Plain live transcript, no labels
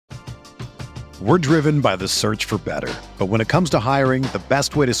We're driven by the search for better. But when it comes to hiring, the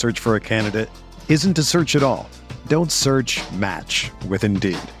best way to search for a candidate isn't to search at all. Don't search, match with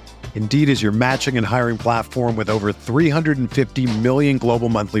Indeed. Indeed is your matching and hiring platform with over 350 million global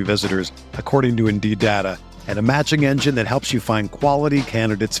monthly visitors, according to Indeed data, and a matching engine that helps you find quality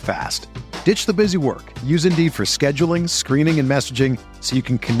candidates fast. Ditch the busy work. Use Indeed for scheduling, screening, and messaging so you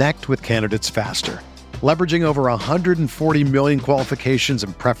can connect with candidates faster. Leveraging over 140 million qualifications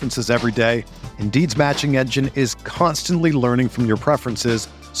and preferences every day, Indeed's matching engine is constantly learning from your preferences,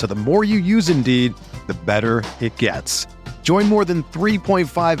 so the more you use Indeed, the better it gets. Join more than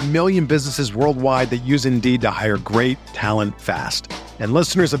 3.5 million businesses worldwide that use Indeed to hire great talent fast. And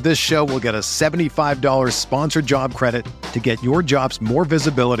listeners of this show will get a $75 sponsored job credit to get your jobs more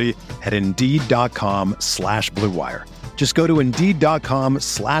visibility at Indeed.com/Blue Wire. Just go to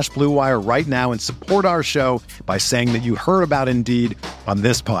Indeed.com/Blue Wire right now and support our show by saying that you heard about Indeed on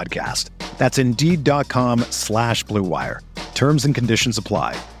this podcast. That's Indeed.com/Blue Wire. Terms and conditions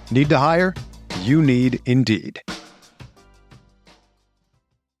apply. Need to hire? You need Indeed.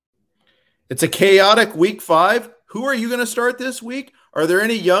 It's a chaotic week 5. Who are you going to start this week? Are there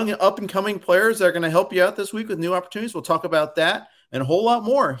any young up-and-coming players that are going to help you out this week with new opportunities? We'll talk about that and a whole lot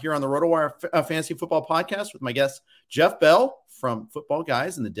more here on the RotoWire Fantasy Football Podcast with my guest, Jeff Bell from Football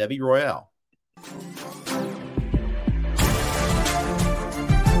Guys and the Devy Royale.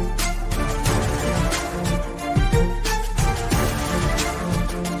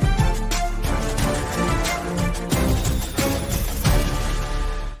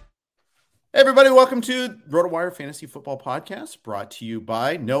 Hey everybody, welcome to RotoWire Fantasy Football Podcast, brought to you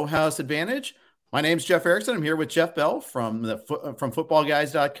by No House Advantage. My name's Jeff Erickson. I'm here with Jeff Bell from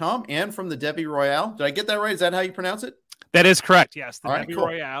footballguys.com and from the Devy Royale. Did I get that right? Is that how you pronounce it? That is correct. Yes, the Devy cool.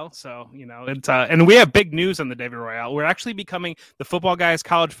 Royale. So, it's and we have big news on the Devy Royale. We're actually becoming the Football Guys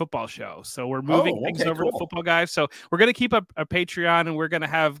college football show. So we're moving things over to Football Guys. So we're going to keep a Patreon, and we're going to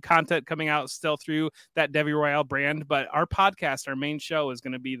have content coming out still through that Devy Royale brand. But our podcast, our main show, is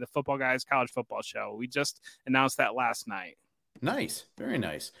going to be the Football Guys college football show. We just announced that last night. Nice. Very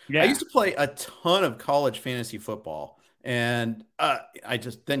nice. Yeah. I used to play a ton of college fantasy football. And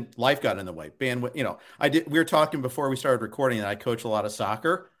then life got in the way. Bandwidth, we were talking before we started recording that I coach a lot of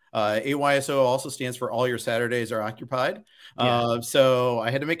soccer. AYSO also stands for All Your Saturdays Are Occupied. Yeah. So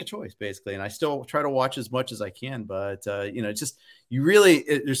I had to make a choice basically, and I still try to watch as much as I can. But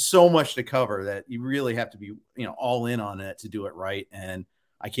there's so much to cover that you really have to be all in on it to do it right. And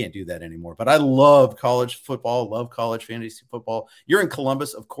I can't do that anymore, but I love college football, love college fantasy football. You're in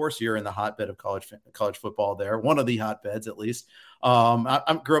Columbus. Of course, you're in the hotbed of college football there. One of the hotbeds, at least.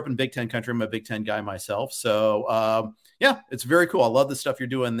 I grew up in Big Ten country. I'm a Big Ten guy myself. So it's very cool. I love the stuff you're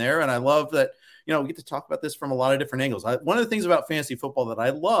doing there. And I love that, we get to talk about this from a lot of different angles. One of the things about fantasy football that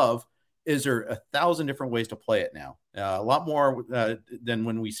I love is there 1,000 different ways to play it now. A lot more than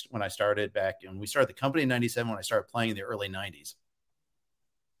when I started back, and we started the company in 97, when I started playing in the early 90s.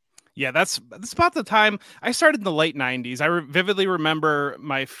 Yeah, that's about the time I started in the late 90s. I vividly remember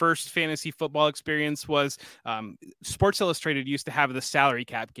my first fantasy football experience was Sports Illustrated used to have the salary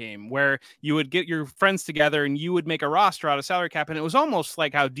cap game where you would get your friends together and you would make a roster out of salary cap. And it was almost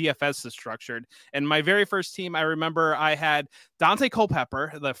like how DFS is structured. And my very first team, I remember I had Dante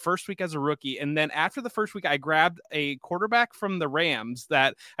Culpepper the first week as a rookie. And then after the first week, I grabbed a quarterback from the Rams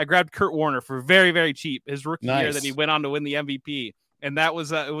I grabbed Kurt Warner for very, very cheap. His rookie year that he went on to win the MVP. And that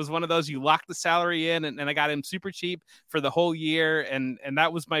was it was one of those, you lock the salary in, and I got him super cheap for the whole year. And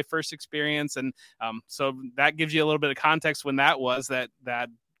that was my first experience. And so that gives you a little bit of context when that was that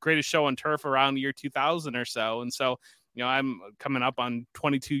greatest show on turf around the year 2000 or so. And so, I'm coming up on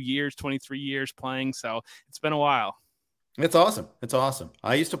 23 years playing. So it's been a while. It's awesome. It's awesome.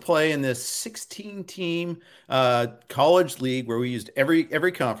 I used to play in this 16-team college league where we used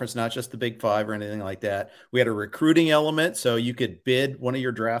every conference, not just the Big Five or anything like that. We had a recruiting element, so you could bid one of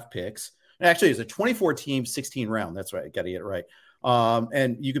your draft picks. Actually, it was a 24-team, 16-round. That's right. I got to get it right.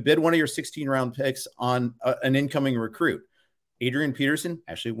 And you could bid one of your 16-round picks on an incoming recruit. Adrian Peterson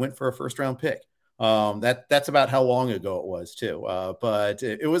actually went for a first-round pick. That's about how long ago it was too. But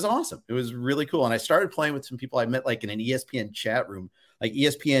it was awesome. It was really cool. And I started playing with some people I met like in an ESPN chat room, like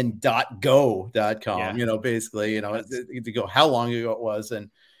ESPN.go.com, basically, to go how long ago it was. And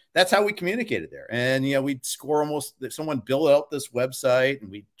that's how we communicated there. And, we'd score someone built out this website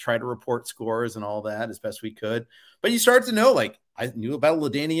and we try to report scores and all that as best we could. But you start to know, like, I knew about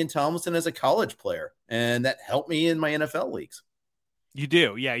LaDainian Tomlinson as a college player, and that helped me in my NFL leagues. You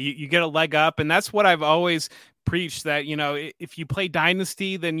do. Yeah. You get a leg up, and that's what I've always preach that, if you play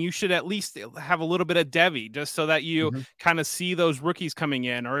Dynasty, then you should at least have a little bit of Devy just so that you kind of see those rookies coming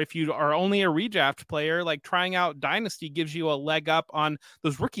in. Or if you are only a redraft player, like trying out Dynasty gives you a leg up on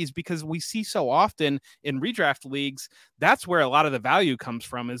those rookies, because we see so often in redraft leagues, that's where a lot of the value comes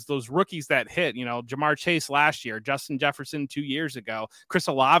from, is those rookies that hit, Jamar Chase last year, Justin Jefferson 2 years ago, Chris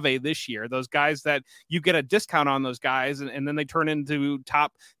Olave this year, those guys that you get a discount on those guys, and then they turn into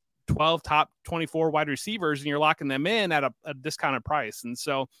top 12, top 24 wide receivers, and you're locking them in at a discounted price. And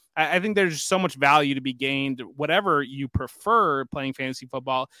so I think there's so much value to be gained, whatever you prefer playing fantasy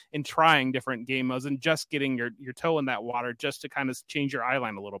football, and trying different game modes and just getting your toe in that water just to kind of change your eye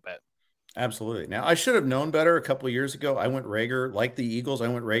line a little bit. Absolutely. Now, I should have known better a couple of years ago. I went Rager, like the Eagles. I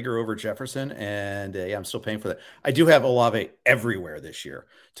went Rager over Jefferson, and I'm still paying for that. I do have Olave everywhere this year.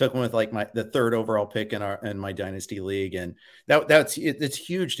 Took him with like the third overall pick in my dynasty league, and it's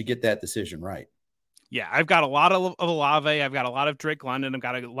huge to get that decision right. Yeah, I've got a lot of Olave. I've got a lot of Drake London. I've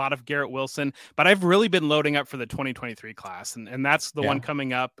got a lot of Garrett Wilson, but I've really been loading up for the 2023 class. And that's the one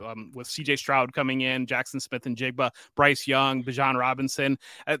coming up with CJ Stroud coming in, Jackson Smith and Jigba, Bryce Young, Bijan Robinson.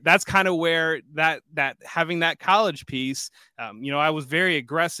 That's kind of where that having that college piece, I was very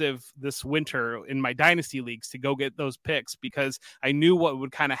aggressive this winter in my dynasty leagues to go get those picks, because I knew what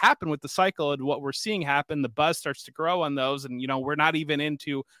would kind of happen with the cycle and what we're seeing happen. The buzz starts to grow on those. And, we're not even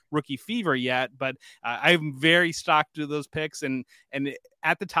into rookie fever yet, but I'm very stocked to those picks, and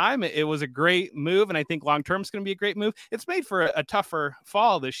at the time it was a great move, and I think long term it's going to be a great move. It's made for a tougher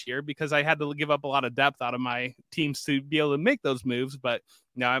fall this year because I had to give up a lot of depth out of my teams to be able to make those moves, but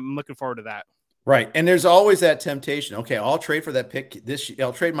I'm looking forward to that. Right, and there's always that temptation. Okay, I'll trade for that pick this year.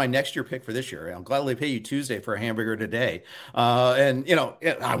 I'll trade my next year pick for this year. I'll gladly pay you Tuesday for a hamburger today. And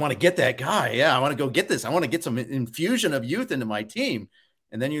I want to get that guy. Yeah, I want to go get this. I want to get some infusion of youth into my team.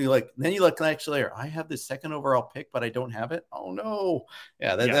 And then you look next later. I have the second overall pick, but I don't have it. Oh no.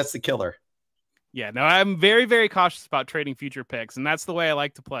 Yeah, that's the killer. Yeah, no, I'm very, very cautious about trading future picks, and that's the way I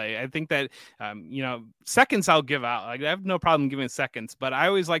like to play. I think that, seconds I'll give out. Like, I have no problem giving seconds, but I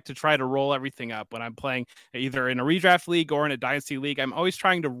always like to try to roll everything up when I'm playing either in a redraft league or in a dynasty league. I'm always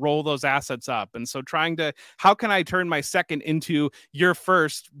trying to roll those assets up. And so how can I turn my second into your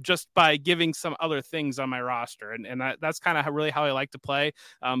first just by giving some other things on my roster? And that's kind of really how I like to play.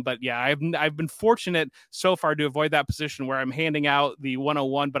 But yeah, I've been fortunate so far to avoid that position where I'm handing out the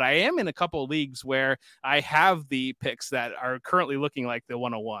 101, but I am in a couple of leagues where I have the picks that are currently looking like the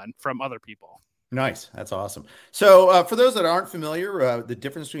 101 from other people. Nice. That's awesome. So for those that aren't familiar, the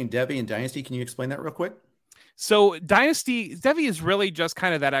difference between Devy and Dynasty, can you explain that real quick? So Devy is really just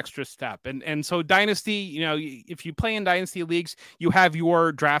kind of that extra step. And so Dynasty, if you play in Dynasty leagues, you have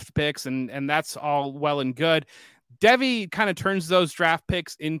your draft picks and that's all well and good. Devy kind of turns those draft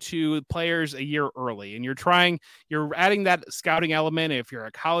picks into players a year early, and you're adding that scouting element. If you're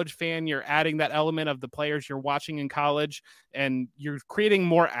a college fan, you're adding that element of the players you're watching in college, and you're creating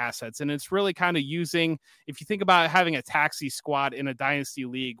more assets. And it's really kind of using, if you think about having a taxi squad in a dynasty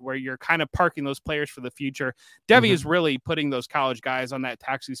league where you're kind of parking those players for the future, Devy is really putting those college guys on that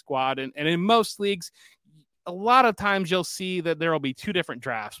taxi squad. And in most leagues, a lot of times you'll see that there will be two different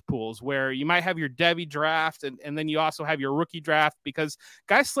drafts pools where you might have your Devy draft and then you also have your rookie draft, because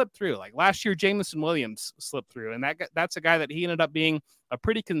guys slip through. Like last year, Jameson Williams slipped through, and that's a guy that he ended up being a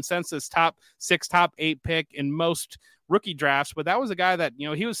pretty consensus top 6, top 8 pick in most rookie drafts. But that was a guy that,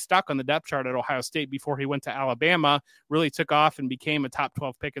 he was stuck on the depth chart at Ohio State before he went to Alabama, really took off and became a top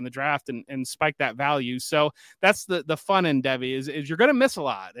 12 pick in the draft and spiked that value. So that's the fun in Devy is you're going to miss a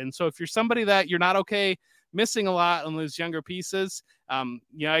lot. And so if you're somebody that you're not okay missing a lot on those younger pieces,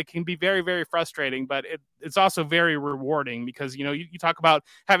 it can be very, very frustrating, but it's also very rewarding because, you talk about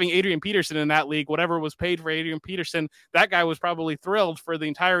having Adrian Peterson in that league, whatever was paid for Adrian Peterson, that guy was probably thrilled for the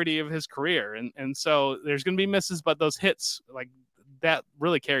entirety of his career. And so there's going to be misses, but those hits like that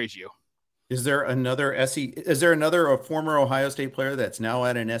really carries you. Is there another former Ohio State player that's now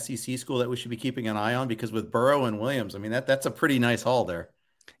at an SEC school that we should be keeping an eye on? Because with Burrow and Williams, I mean, that's a pretty nice haul there.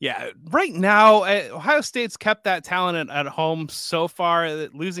 Yeah, right now, Ohio State's kept that talent at home so far,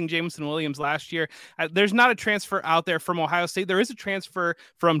 losing Jameson Williams last year. There's not a transfer out there from Ohio State. There is a transfer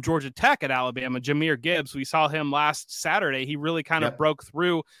from Georgia Tech at Alabama, Jahmyr Gibbs. We saw him last Saturday. He really kind of broke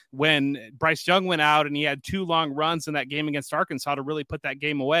through when Bryce Young went out, and he had 2 long runs in that game against Arkansas to really put that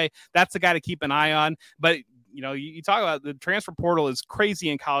game away. That's the guy to keep an eye on. But you talk about the transfer portal is crazy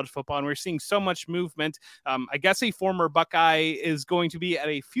in college football, and we're seeing so much movement. I guess a former Buckeye is going to be at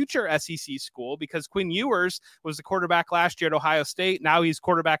a future SEC school because Quinn Ewers was the quarterback last year at Ohio State. Now he's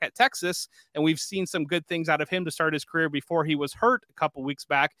quarterback at Texas, and we've seen some good things out of him to start his career before he was hurt a couple weeks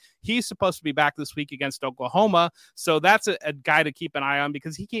back. He's supposed to be back this week against Oklahoma, so that's a guy to keep an eye on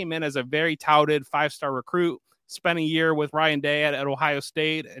because he came in as a very touted 5-star recruit, spent a year with Ryan Day at Ohio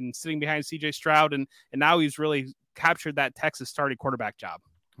State and sitting behind CJ Stroud. And now he's really captured that Texas starting quarterback job.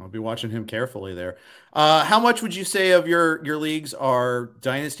 I'll be watching him carefully there. How much would you say of your leagues are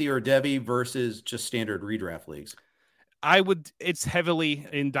Dynasty or Devy versus just standard redraft leagues? It's heavily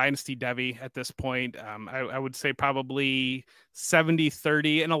in Dynasty Devy at this point. I would say probably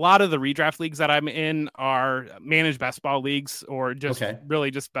 70-30. And a lot of the redraft leagues that I'm in are managed best ball leagues or just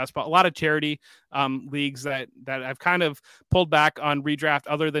really just best ball. A lot of charity leagues that I've kind of pulled back on redraft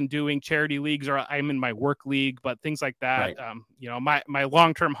other than doing charity leagues, or I'm in my work league, but things like that. Right. My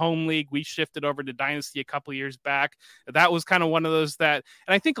long-term home league, we shifted over to Dynasty a couple years back. That was kind of one of those and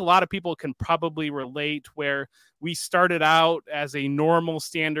I think a lot of people can probably relate where we started out as a normal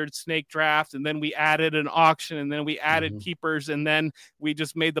standard snake draft, and then we added an auction, and then we added keepers, and then we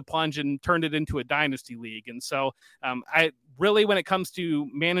just made the plunge and turned it into a dynasty league. And so I really, when it comes to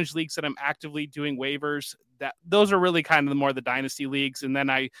managed leagues that I'm actively doing waivers, those are really kind of the dynasty leagues. And then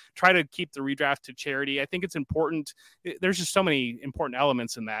I try to keep the redraft to charity. I think it's important. There's just so many important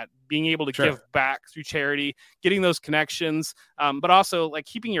elements in that, being able to give back through charity, getting those connections, but also like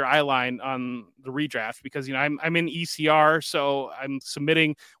keeping your eye line on the redraft because, I'm in ECR, so I'm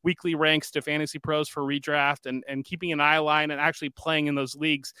submitting weekly ranks to Fantasy Pros for redraft and keeping an eye line and actually playing in those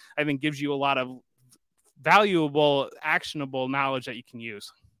leagues, I think gives you a lot of valuable, actionable knowledge that you can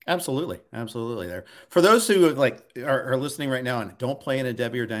use. Absolutely. There. For those who are listening right now and don't play in a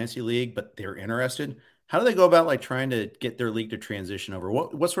Devy or Dynasty league, but they're interested, how do they go about trying to get their league to transition over?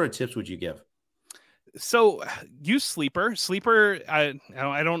 What sort of tips would you give? So use Sleeper. I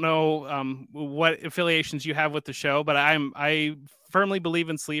don't know what affiliations you have with the show, but I firmly believe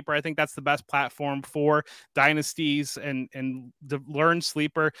in Sleeper. I think that's the best platform for dynasties and to learn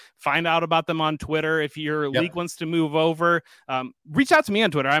Sleeper. Find out about them on Twitter. If your league wants to move over, reach out to me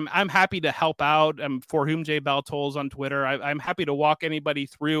on Twitter. I'm happy to help out. I'm for whom J Bell tolls on Twitter. I'm happy to walk anybody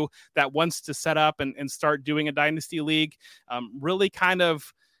through that wants to set up and start doing a dynasty league. Really kind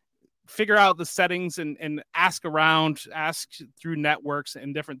of figure out the settings and ask through networks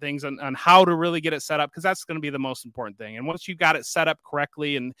and different things on how to really get it set up, because that's going to be the most important thing. And once you got it set up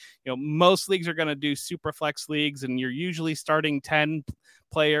correctly, and most leagues are going to do super flex leagues, and you're usually starting 10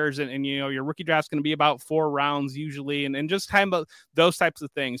 players, and your rookie draft's going to be about 4 rounds usually, and just kind of those types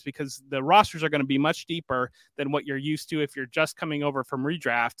of things, because the rosters are going to be much deeper than what you're used to if you're just coming over from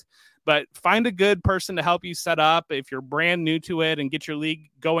redraft. But find a good person to help you set up if you're brand new to it and get your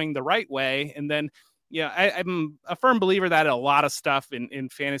league going the right way. And then, I'm a firm believer that a lot of stuff in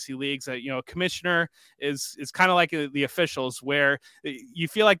fantasy leagues that, a commissioner is kind of like the officials, where you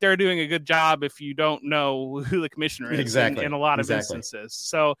feel like they're doing a good job if you don't know who the commissioner is in a lot of instances.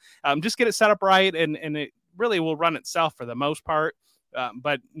 So just get it set up right, and it really will run itself for the most part.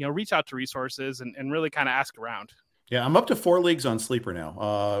 But, reach out to resources and really kind of ask around. Yeah, I'm up to 4 leagues on Sleeper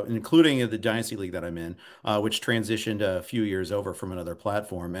now, including the Dynasty League that I'm in, which transitioned a few years over from another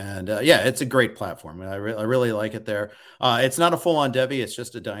platform. And it's a great platform. I really like it there. It's not a full-on Devy. It's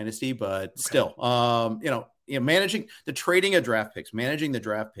just a Dynasty, but still, managing the trading of draft picks, managing the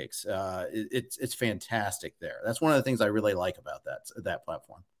draft picks, it's fantastic there. That's one of the things I really like about that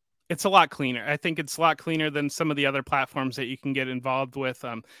platform. It's a lot cleaner. I think it's a lot cleaner than some of the other platforms that you can get involved with.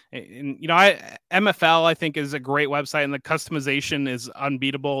 MFL, I think, is a great website, and the customization is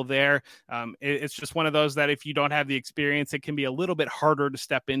unbeatable there. It's just one of those that if you don't have the experience, it can be a little bit harder to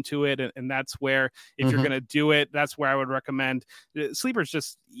step into it. And that's where, if you're going to do it, that's where I would recommend. Sleeper is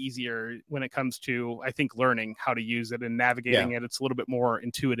just easier when it comes to, I think, learning how to use it and navigating it. It's a little bit more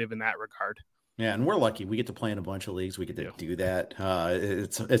intuitive in that regard. Yeah, and we're lucky. We get to play in a bunch of leagues. We get to do that.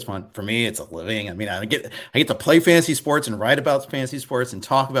 It's fun. For me, it's a living. I mean, I get to play fantasy sports and write about fantasy sports and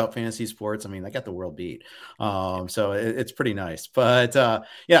talk about fantasy sports. I mean, I got the world beat. So it's pretty nice. But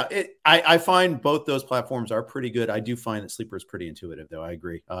I find both those platforms are pretty good. I do find that Sleeper is pretty intuitive, though. I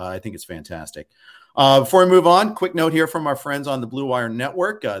agree. I think it's fantastic. Before we move on, quick note here from our friends on the Blue Wire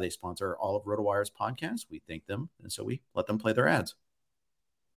Network. They sponsor all of RotoWire's podcasts. We thank them, and so we let them play their ads.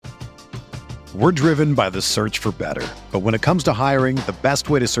 We're driven by the search for better. But when it comes to hiring, the best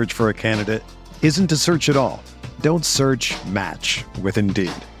way to search for a candidate isn't to search at all. Don't search, match with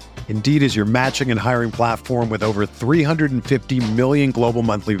Indeed. Indeed is your matching and hiring platform with over 350 million global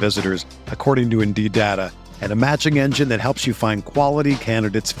monthly visitors, according to Indeed data, and a matching engine that helps you find quality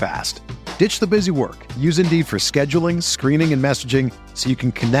candidates fast. Ditch the busy work. Use Indeed for scheduling, screening, and messaging so you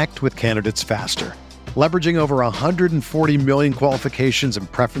can connect with candidates faster. Leveraging over 140 million qualifications and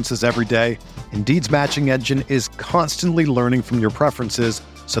preferences every day, Indeed's matching engine is constantly learning from your preferences,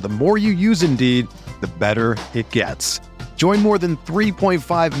 so the more you use Indeed, the better it gets. Join more than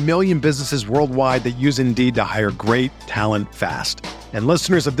 3.5 million businesses worldwide that use Indeed to hire great talent fast. And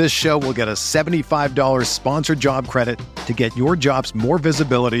listeners of this show will get a $75 sponsored job credit to get your jobs more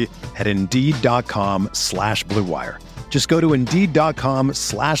visibility at Indeed.com/Blue Wire. Just go to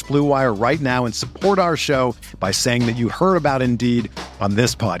Indeed.com/Blue Wire right now and support our show by saying that you heard about Indeed on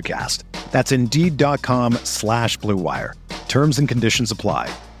this podcast. That's Indeed.com/Blue Wire. Terms and conditions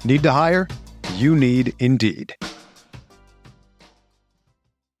apply. Need to hire? You need Indeed.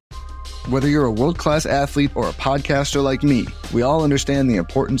 Whether you're a world-class athlete or a podcaster like me, we all understand the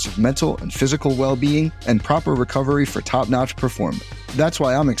importance of mental and physical well-being and proper recovery for top-notch performance. That's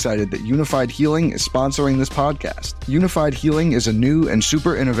why I'm excited that Unified Healing is sponsoring this podcast. Unified Healing is a new and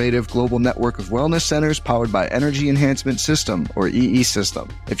super innovative global network of wellness centers powered by Energy Enhancement System, or EE System.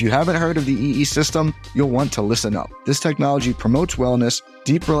 If you haven't heard of the EE System, you'll want to listen up. This technology promotes wellness,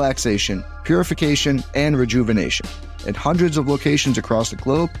 deep relaxation, purification, and rejuvenation. In hundreds of locations across the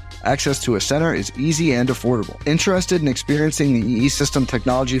globe, access to a center is easy and affordable. Interested in experiencing the EE System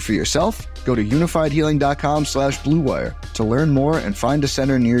technology for yourself? Go to unifiedhealing.com/Blue Wire to learn more and find a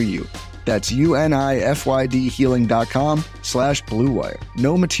center near you. That's UNIFYDhealing.com/Blue Wire.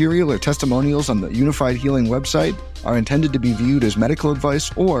 No material or testimonials on the Unified Healing website are intended to be viewed as medical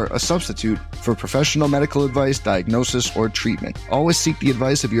advice or a substitute for professional medical advice, diagnosis, or treatment. Always seek the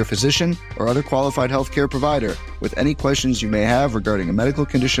advice of your physician or other qualified healthcare provider with any questions you may have regarding a medical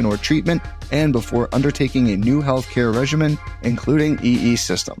condition or treatment and before undertaking a new healthcare regimen, including EE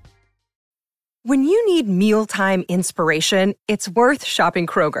System. When you need mealtime inspiration, it's worth shopping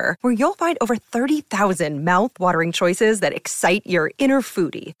Kroger, where you'll find over 30,000 mouth-watering choices that excite your inner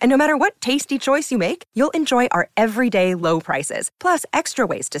foodie. And no matter what tasty choice you make, you'll enjoy our everyday low prices, plus extra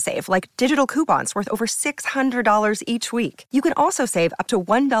ways to save, like digital coupons worth over $600 each week. You can also save up to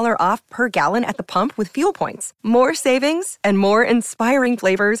 $1 off per gallon at the pump with fuel points. More savings and more inspiring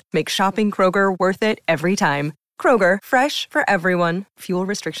flavors make shopping Kroger worth it every time. Kroger, fresh for everyone. Fuel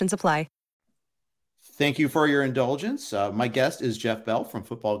restrictions apply. Thank you for your indulgence. My guest is Jeff Bell from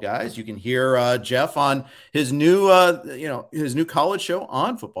Football Guys. You can hear Jeff on his new college show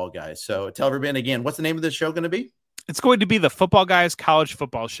on Football Guys. So tell everybody again, what's the name of this show going to be? It's going to be the Football Guys College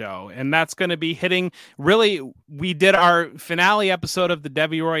Football Show, and that's going to be hitting. Really, we did our finale episode of the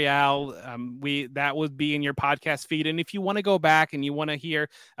Devy Royale. That would be in your podcast feed, and if you want to go back and you want to hear,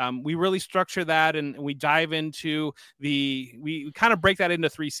 we really structure that, and we dive into we kind of break that into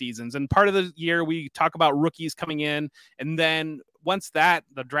 3 seasons. And part of the year we talk about rookies coming in, and then once the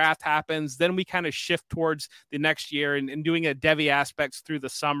draft happens, then we kind of shift towards the next year and doing a Devy aspects through the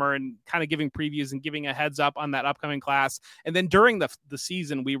summer and kind of giving previews and giving a heads up on that upcoming class. And then during the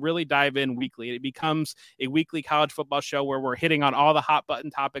season, we really dive in weekly. It becomes a weekly college football show where we're hitting on all the hot button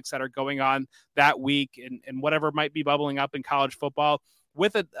topics that are going on that week and whatever might be bubbling up in college football,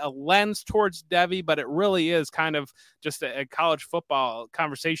 with a lens towards Devy, but it really is kind of just a college football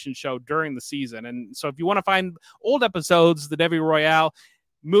conversation show during the season. And so if you want to find old episodes, the Devy Royale,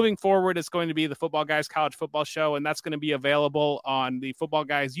 moving forward, it's going to be the Football Guys College Football Show, and that's going to be available on the Football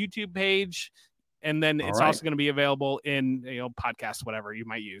Guys YouTube page. And then it's also going to be available in podcasts, whatever you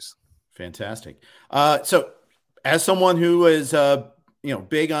might use. Fantastic. So as someone who is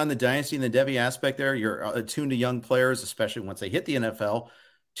big on the dynasty and the Devy aspect there, you're attuned to young players, especially once they hit the NFL.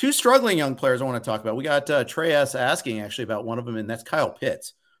 2 struggling young players I want to talk about. We got Trey S. asking actually about one of them, and that's Kyle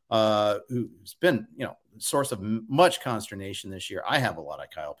Pitts, who's been, source of much consternation this year. I have a lot of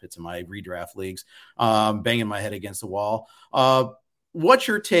Kyle Pitts in my redraft leagues, banging my head against the wall. What's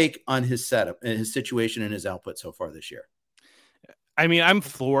your take on his setup, his situation, and his output so far this year? I mean, I'm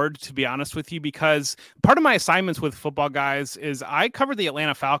floored, to be honest with you, because part of my assignments with Football Guys is I cover the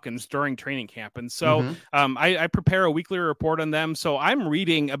Atlanta Falcons during training camp. And so I prepare a weekly report on them. So I'm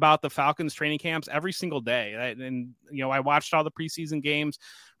reading about the Falcons training camps every single day. And I watched all the preseason games,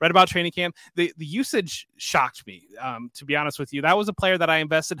 read about training camp. The usage shocked me, to be honest with you. That was a player that I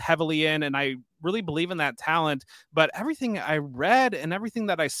invested heavily in, and I really believe in that talent. But everything I read and everything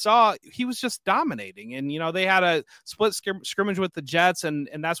that I saw, he was just dominating. And, they had a split scrimmage with the Jets, and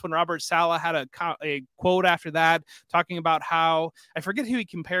that's when Robert Saleh had a quote after that talking about how, I forget who he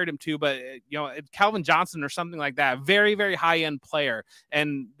compared him to, but, Calvin Johnson or something like that. Very, very high-end player.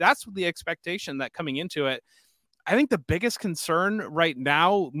 And that's the expectation that coming into it. I think the biggest concern right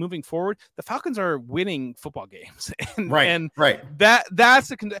now moving forward, the Falcons are winning football games. And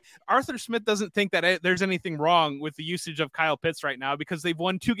that's Arthur Smith doesn't think that there's anything wrong with the usage of Kyle Pitts right now, because they've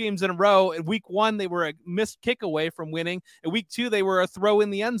won 2 games in a row. In week 1, they were a missed kick away from winning. In week 2, they were a throw in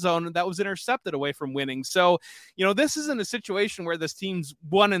the end zone that was intercepted away from winning. So, this isn't a situation where this team's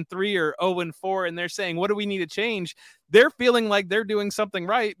 1-3 or 0-4, and they're saying, what do we need to change? They're feeling like they're doing something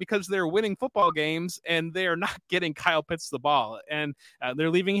right because they're winning football games and they are not getting Kyle Pitts the ball, and they're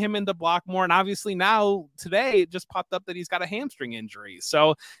leaving him in the block more. And obviously now today it just popped up that he's got a hamstring injury.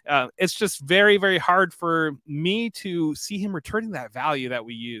 So it's just very, very hard for me to see him returning that value that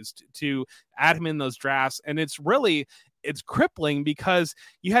we used to add him in those drafts. And it's crippling because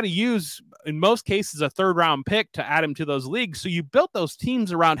you had to use, in most cases, a 3rd-round pick to add him to those leagues. So you built those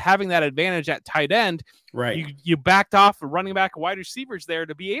teams around having that advantage at tight end. Right. You backed off of running back and wide receivers there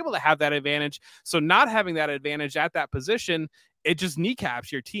to be able to have that advantage. So not having that advantage at that position, it just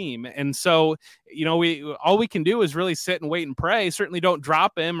kneecaps your team. And so, all we can do is really sit and wait and pray. Certainly don't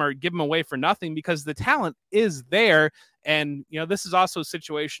drop him or give him away for nothing, because the talent is there. And, this is also a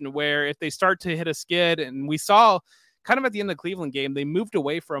situation where if they start to hit a skid, and we saw kind of at the end of the Cleveland game, they moved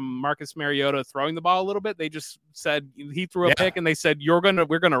away from Marcus Mariota throwing the ball a little bit. They just said he threw a pick and they said, we're going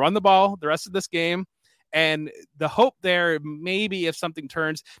to run the ball the rest of this game. And the hope there, maybe if something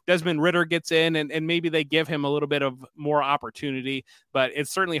turns, Desmond Ridder gets in and maybe they give him a little bit of more opportunity. But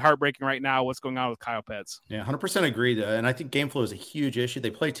it's certainly heartbreaking right now what's going on with Kyle Pitts. Yeah, 100% agree. And I think game flow is a huge issue. They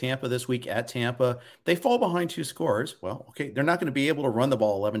play Tampa this week at Tampa. They fall behind 2 scores. Well, okay, they're not going to be able to run the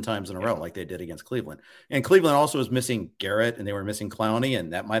ball 11 times in a row like they did against Cleveland. And Cleveland also was missing Garrett, and they were missing Clowney,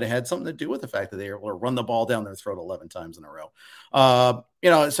 and that might have had something to do with the fact that they were able to run the ball down their throat 11 times in a row.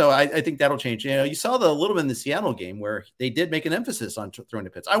 So I think that'll change. You saw a little bit in the Seattle game where they did make an emphasis on throwing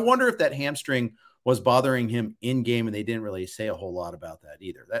to Pitts. I wonder if that hamstring was bothering him in game, and they didn't really say a whole lot about that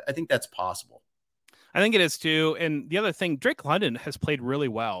either. I think that's possible. I think it is too. And the other thing, Drake London has played really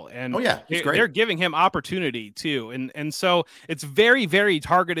well. And he's great. They're giving him opportunity too. And so it's very, very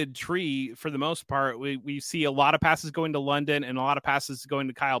targeted tree for the most part. We see a lot of passes going to London and a lot of passes going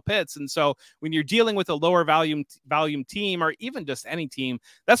to Kyle Pitts. And so when you're dealing with a lower volume team, or even just any team,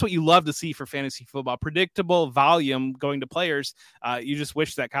 that's what you love to see for fantasy football. Predictable volume going to players. You just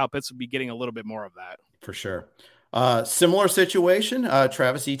wish that Kyle Pitts would be getting a little bit more of that. For sure. Similar situation,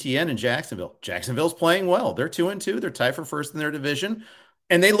 Travis Etienne in Jacksonville. Jacksonville's playing well. They're 2-2. They're tied for first in their division,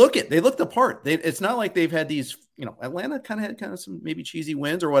 and they look the part. It's not like they've had these, Atlanta kind of had some maybe cheesy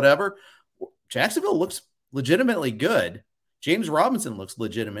wins or whatever. Jacksonville looks legitimately good. James Robinson looks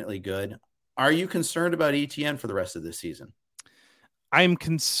legitimately good. Are you concerned about Etienne for the rest of this season? I am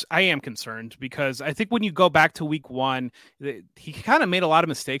concerned because I think when you go back to week 1, he kind of made a lot of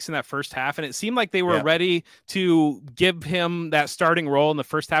mistakes in that first half, and it seemed like they were ready to give him that starting role in the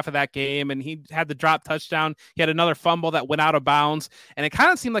first half of that game. And he had the drop touchdown. He had another fumble that went out of bounds, and it kind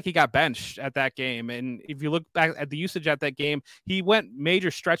of seemed like he got benched at that game. And if you look back at the usage at that game, he went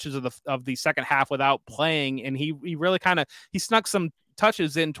major stretches of the second half without playing, and he really he snuck some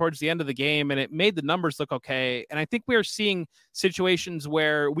touches in towards the end of the game, and it made the numbers look okay. And I think we are seeing situations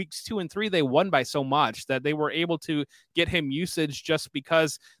where weeks 2 and 3, they won by so much that they were able to get him usage just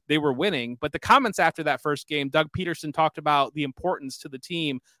because they were winning. But the comments after that first game, Doug Peterson talked about the importance to the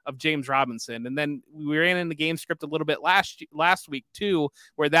team of James Robinson. And then we ran in the game script a little bit last week too,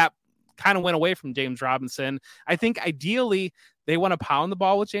 where that kind of went away from James Robinson. I think ideally they want to pound the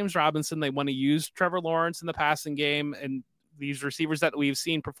ball with James Robinson. They want to use Trevor Lawrence in the passing game and these receivers that we've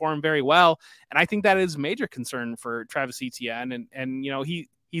seen perform very well. And I think that is a major concern for Travis Etienne. And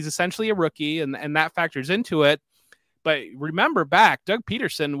he's essentially a rookie, and that factors into it. But remember back, Doug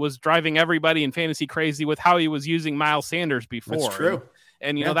Peterson was driving everybody in fantasy crazy with how he was using Miles Sanders before. That's true.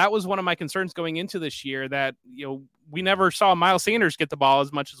 And that was one of my concerns going into this year, that, we never saw Miles Sanders get the ball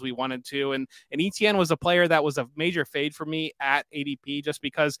as much as we wanted to. And Etienne was a player that was a major fade for me at ADP, just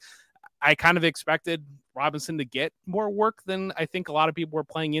because I kind of expected Robinson to get more work than I think a lot of people were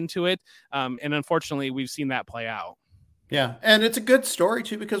playing into it. And unfortunately, we've seen that play out. Yeah. And it's a good story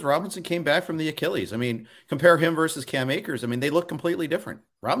too, because Robinson came back from the Achilles. I mean, compare him versus Cam Akers. I mean, they look completely different.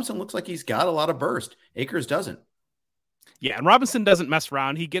 Robinson looks like he's got a lot of burst. Akers doesn't. Yeah, and Robinson doesn't mess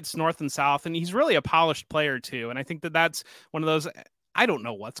around. He gets north and south, and he's really a polished player too. And I think that's one of those. I don't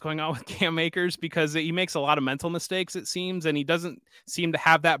know what's going on with Cam Akers, because he makes a lot of mental mistakes, it seems, and he doesn't seem to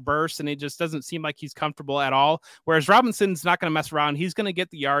have that burst, and it just doesn't seem like he's comfortable at all. Whereas Robinson's not going to mess around. He's going to get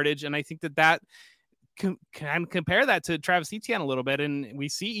the yardage, and I think that can compare that to Travis Etienne a little bit. And we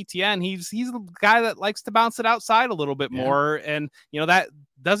see Etienne, he's a guy that likes to bounce it outside a little bit more. And,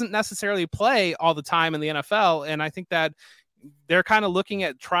 doesn't necessarily play all the time in the NFL. And I think that they're kind of looking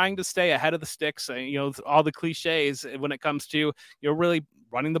at trying to stay ahead of the sticks, all the cliches when it comes to, really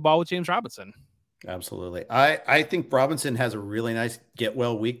running the ball with James Robinson. Absolutely. I think Robinson has a really nice get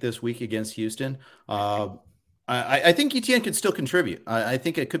well week this week against Houston. I think ETN could still contribute. I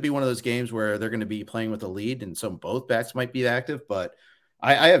think it could be one of those games where they're going to be playing with a lead and so both backs might be active, but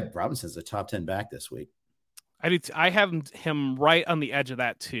I have Robinson as a top 10 back this week. I have him right on the edge of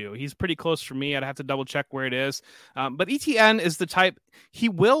that too. He's pretty close for me. I'd have to double check where it is. But ETN is the type, he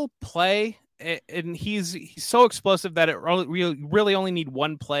will play, and he's so explosive that it really only need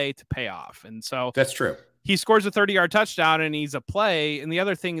one play to pay off. And so that's true. He scores a 30-yard touchdown and he's a play. And the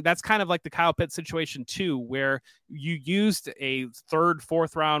other thing, that's kind of like the Kyle Pitts situation too, where you used a third,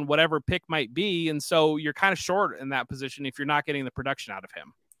 fourth round, whatever pick might be. And so you're kind of short in that position if you're not getting the production out of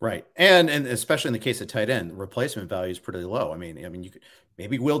him. Right. And especially in the case of tight end, replacement value is pretty low. I mean, you could,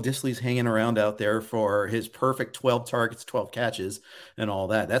 maybe Will Dissly's hanging around out there for his perfect 12 targets, 12 catches and all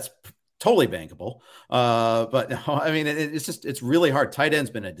that. That's totally bankable. But no, I mean, it's really hard. Tight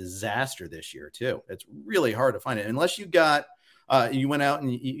end's been a disaster this year too. It's really hard to find it unless you got, you went out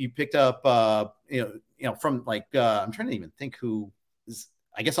and you picked up, from like, I'm trying to even think who is,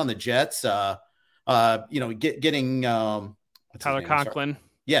 I guess on the Jets, getting Tyler Conklin.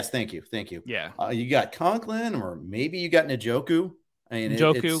 Yes, thank you. Yeah, you got Conklin, or maybe you got Njoku. I mean,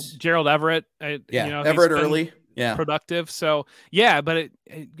 Gerald Everett. Everett early. Yeah, productive. So yeah, but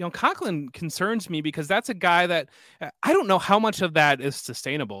Conklin concerns me because that's a guy that I don't know how much of that is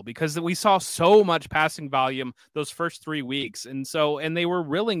sustainable, because we saw so much passing volume those first 3 weeks, and they were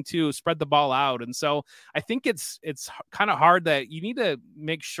willing to spread the ball out, and so I think it's kind of hard that you need to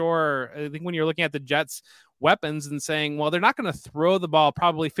make sure. I think when you're looking at the Jets weapons and saying, well, they're not going to throw the ball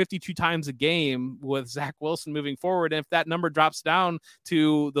probably 52 times a game with Zach Wilson moving forward. And if that number drops down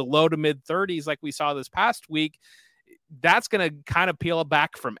to the low to mid 30s, like we saw this past week, that's going to kind of peel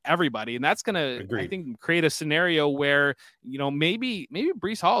back from everybody. And that's going to, I think, create a scenario where, maybe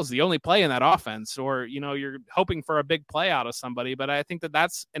Breece Hall is the only play in that offense, or, you're hoping for a big play out of somebody. But I think that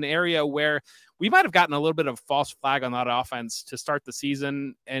that's an area where we might have gotten a little bit of false flag on that offense to start the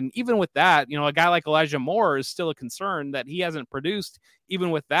season. And even with that, a guy like Elijah Moore is still a concern that he hasn't produced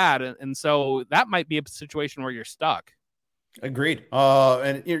even with that. And so that might be a situation where you're stuck. Agreed.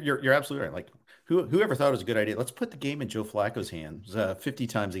 And you're absolutely right. Like, whoever thought it was a good idea? Let's put the game in Joe Flacco's hands 50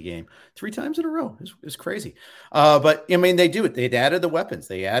 times a game, 3 times in a row. It's crazy. But I mean, they do it. They'd added the weapons.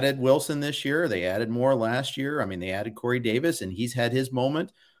 They added Wilson this year. They added more last year. I mean, they added Corey Davis, and he's had his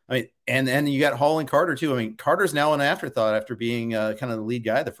moment. I mean, and then you got Hall and Carter too. I mean, Carter's now an afterthought after being kind of the lead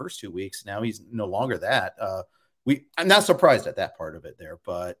guy the first 2 weeks. Now he's no longer that. I'm not surprised at that part of it there,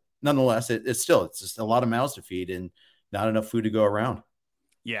 but nonetheless, it's just a lot of mouths to feed and not enough food to go around.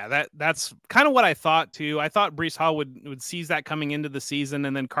 Yeah, that's kind of what I thought too. I thought Breece Hall would seize that coming into the season,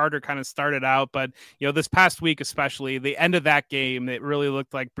 and then Carter kind of started out. But this past week, especially the end of that game, it really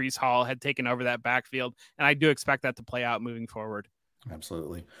looked like Breece Hall had taken over that backfield, and I do expect that to play out moving forward.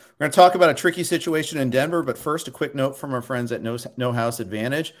 Absolutely. We're going to talk about a tricky situation in Denver, but first, a quick note from our friends at No House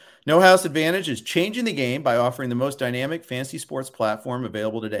Advantage. No House Advantage is changing the game by offering the most dynamic fantasy sports platform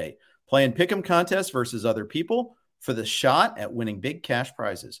available today. Play in pick'em contests versus other people for the shot at winning big cash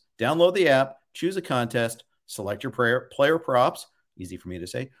prizes. Download the app, choose a contest, select your player props, easy for me to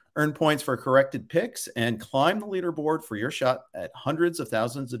say, earn points for corrected picks, and climb the leaderboard for your shot at hundreds of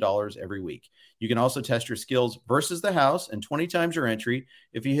thousands of dollars every week. You can also test your skills versus the house and 20 times your entry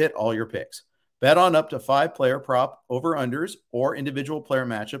if you hit all your picks. Bet on up to 5-player prop over-unders or individual player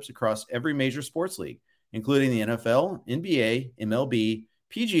matchups across every major sports league, including the NFL, NBA, MLB,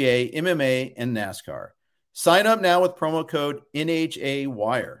 PGA, MMA, and NASCAR. Sign up now with promo code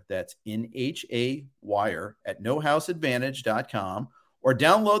NHAWIRE. That's NHAWIRE at nohouseadvantage.com, or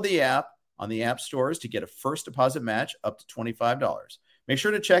download the app on the app stores to get a first deposit match up to $25. Make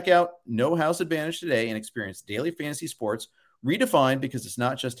sure to check out No House Advantage today and experience daily fantasy sports redefined, because it's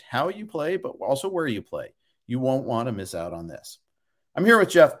not just how you play, but also where you play. You won't want to miss out on this. I'm here with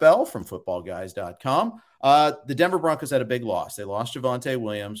Jeff Bell from footballguys.com. The Denver Broncos had a big loss. They lost Javonte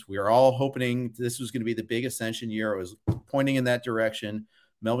Williams. We are all hoping this was going to be the big ascension year. It was pointing in that direction.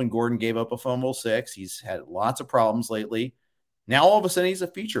 Melvin Gordon gave up a fumble 6. He's had lots of problems lately. Now, all of a sudden, he's a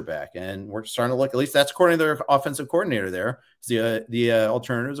feature back, and we're starting to look, at least that's according to their offensive coordinator there. The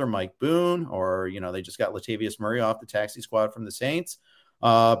alternatives are Mike Boone, or, they just got Latavius Murray off the taxi squad from the Saints.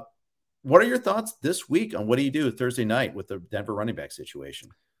 What are your thoughts this week on what do you do Thursday night with the Denver running back situation?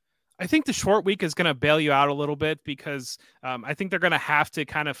 I think the short week is going to bail you out a little bit, because I think they're going to have to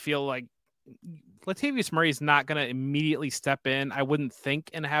kind of feel like Latavius Murray is not going to immediately step in, I wouldn't think,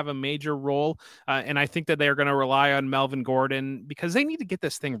 and have a major role. And I think that they are going to rely on Melvin Gordon because they need to get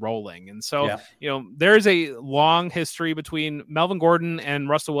this thing rolling. And so, there's a long history between Melvin Gordon and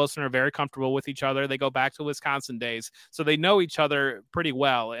Russell Wilson are very comfortable with each other. They go back to Wisconsin days, so they know each other pretty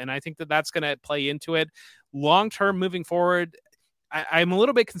well. And I think that that's going to play into it long-term moving forward. I'm a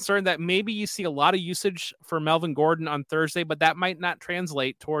little bit concerned that maybe you see a lot of usage for Melvin Gordon on Thursday, but that might not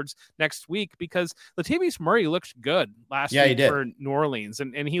translate towards next week because Latavius Murray looked good last week for New Orleans.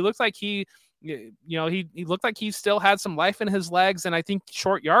 And he looked like he looked like he still had some life in his legs. And I think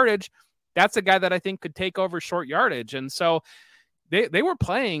short yardage, that's a guy that I think could take over short yardage. And so they were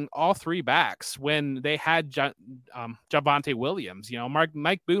playing all three backs when they had Javonte Williams.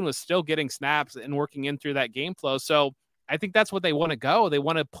 Mike Boone was still getting snaps and working in through that game flow. So I think that's what they want to go. They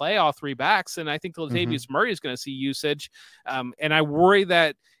want to play all three backs. And I think Latavius Murray is going to see usage. And I worry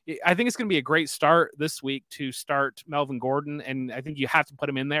that I think it's going to be a great start this week to start Melvin Gordon. And I think you have to put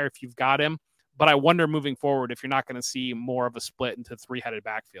him in there if you've got him. But I wonder moving forward if you're not going to see more of a split into three-headed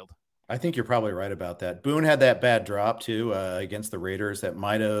backfield. I think you're probably right about that. Boone had that bad drop too against the Raiders. That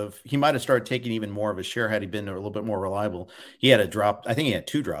might have started taking even more of a share had he been a little bit more reliable. He had a drop. I think he had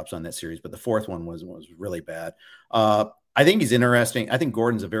 2 drops on that series, but the fourth one was really bad. I think he's interesting. I think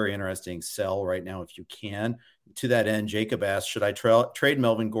Gordon's a very interesting sell right now if you can. To that end, Jacob asked, should I trade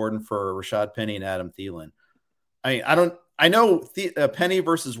Melvin Gordon for Rashad Penny and Adam Thielen? I know Penny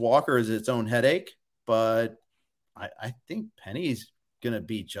versus Walker is its own headache, but I think Penny's going to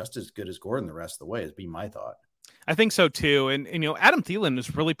be just as good as Gordon the rest of the way, is be my thought. I think so too. And Adam Thielen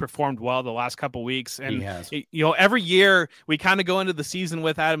has really performed well the last couple of weeks. And, he has. Every year we kind of go into the season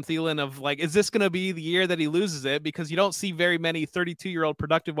with Adam Thielen of like, is this going to be the year that he loses it? Because you don't see very many 32-year-old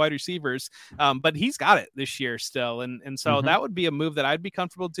productive wide receivers. But he's got it this year still. And so that would be a move that I'd be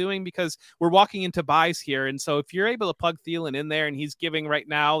comfortable doing because we're walking into buys here. And so if you're able to plug Thielen in there and he's giving right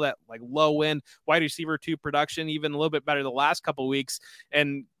now that like low end wide receiver 2 production, even a little bit better the last couple of weeks,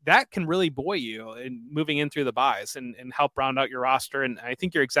 and that can really buoy you in moving in through the buys and help round out your roster. And I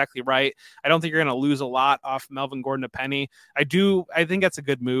think you're exactly right. I don't think you're going to lose a lot off Melvin Gordon to Penny. I think that's a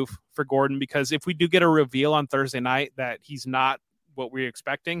good move for Gordon because if we do get a reveal on Thursday night that he's not what we're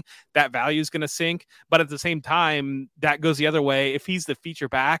expecting, that value is going to sink. But at the same time, that goes the other way. If he's the feature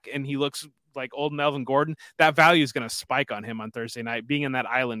back and he looks like old Melvin Gordon, that value is going to spike on him on Thursday night, being in that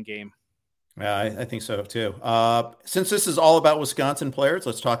island game. Yeah, I think so too. Since this is all about Wisconsin players,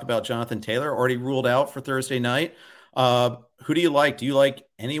 let's talk about Jonathan Taylor, already ruled out for Thursday night. Who do you like? Do you like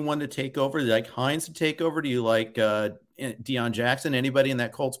anyone to take over? Do you like Hines to take over? Do you like Deion Jackson? Anybody in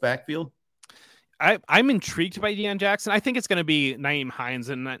that Colts backfield? I'm intrigued by Deion Jackson. I think it's going to be Nyheim Hines,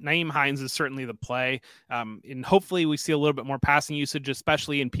 and Nyheim Hines is certainly the play. And hopefully we see a little bit more passing usage,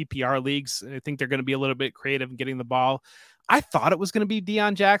 especially in PPR leagues. I think they're going to be a little bit creative in getting the ball. I thought it was going to be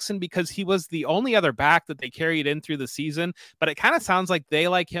Deion Jackson because he was the only other back that they carried in through the season, but it kind of sounds like they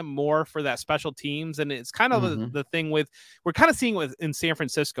like him more for that special teams. And it's kind of the thing we're kind of seeing in San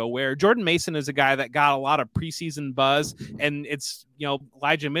Francisco where Jordan Mason is a guy that got a lot of preseason buzz, and it's,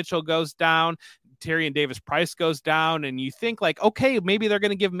 Elijah Mitchell goes down, Tyrion Davis-Price goes down, and you think like, okay, maybe they're going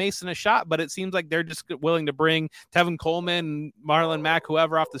to give Mason a shot, but it seems like they're just willing to bring Tevin Coleman, Marlon Mack,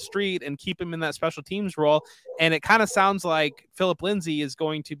 whoever off the street and keep him in that special teams role. And it kind of sounds like Philip Lindsay is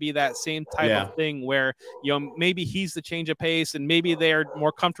going to be that same type of thing where, maybe he's the change of pace and maybe they're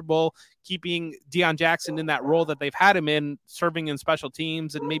more comfortable keeping Deion Jackson in that role that they've had him in, serving in special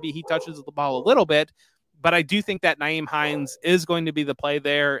teams, and maybe he touches the ball a little bit. But I do think that Nyheim Hines is going to be the play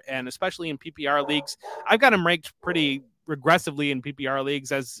there, and especially in PPR leagues. I've got him ranked pretty regressively in PPR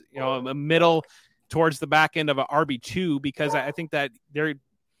leagues as, a middle towards the back end of an RB2 because I think that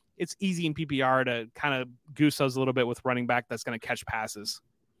it's easy in PPR to kind of goose those a little bit with running back that's going to catch passes.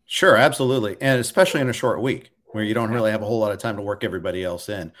 Sure, absolutely. And especially in a short week where you don't really have a whole lot of time to work everybody else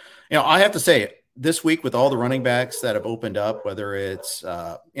in. I have to say, this week with all the running backs that have opened up, whether it's,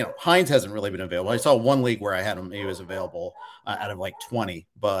 Hines hasn't really been available. I saw one league where I had him. He was available out of like 20,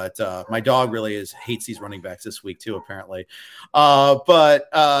 but my dog really hates these running backs this week too, apparently. But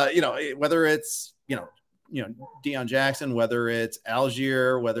whether it's, Deion Jackson, whether it's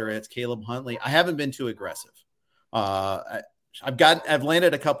Algier, whether it's Caleb Huntley, I haven't been too aggressive. I've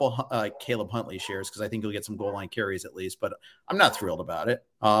landed a couple Caleb Huntley shares because I think he'll get some goal line carries at least, but I'm not thrilled about it.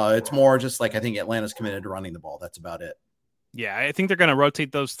 It's more just like I think Atlanta's committed to running the ball. That's about it. Yeah, I think they're going to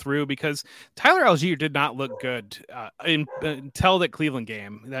rotate those through because Tyler Algier did not look good until that Cleveland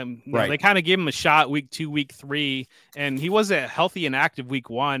game. They kind of gave him a shot week 2, week 3, and he was a healthy and active week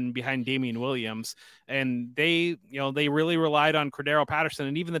 1 behind Damian Williams. and they really relied on Cordero Patterson.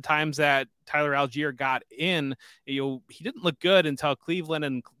 And even the times that Tyler Algier got in, he didn't look good until Cleveland,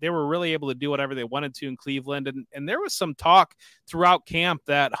 and they were really able to do whatever they wanted to in Cleveland. And there was some talk throughout camp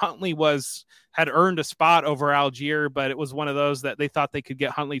that Huntley had earned a spot over Algier, but it was one of those that they thought they could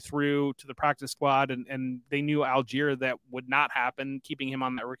get Huntley through to the practice squad, and they knew Algier that would not happen, keeping him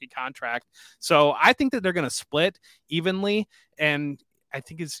on that rookie contract. So I think that they're going to split evenly, and I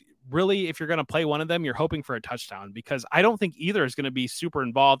think it's really, if you're going to play one of them, you're hoping for a touchdown, because I don't think either is going to be super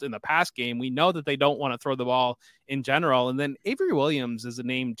involved in the pass game. We know that they don't want to throw the ball in general. And then Avery Williams is a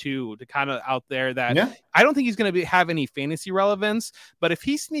name too, to kind of out there that I don't think he's going to have any fantasy relevance, but if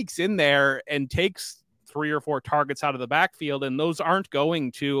he sneaks in there and takes 3 or 4 targets out of the backfield, and those aren't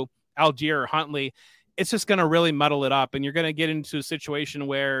going to Algier or Huntley, it's just going to really muddle it up. And you're going to get into a situation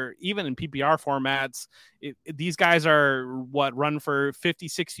where even in PPR formats, these guys are run for 50,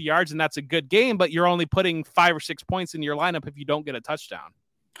 60 yards. And that's a good game, but you're only putting 5 or 6 points in your lineup if you don't get a touchdown.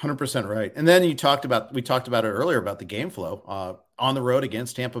 100% right. And then we talked about it earlier about the game flow on the road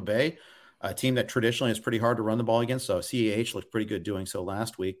against Tampa Bay, a team that traditionally is pretty hard to run the ball against. So CEH looked pretty good doing so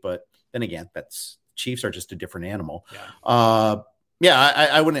last week, but then again, Chiefs are just a different animal. I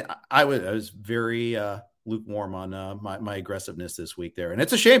was very lukewarm on my aggressiveness this week there. And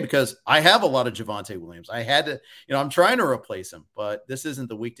it's a shame because I have a lot of Javonte Williams. I had to, I'm trying to replace him, but this isn't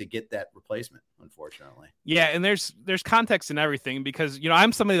the week to get that replacement, unfortunately. Yeah. And there's context in everything, because,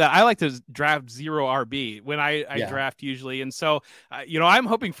 I'm somebody that I like to draft 0 RB when I draft usually. And so, I'm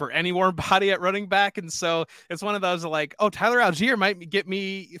hoping for any warm body at running back. And so it's one of those like, oh, Tyler Algier might get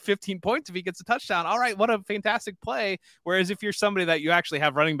me 15 points if he gets a touchdown. All right, what a fantastic play. Whereas if you're somebody that you actually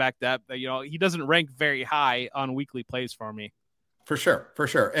have running back depth, he doesn't rank very high on weekly plays for me. For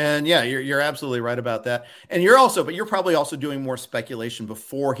sure. And yeah, you're absolutely right about that. And you're probably also doing more speculation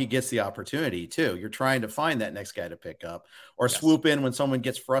before he gets the opportunity too. You're trying to find that next guy to pick up or swoop in when someone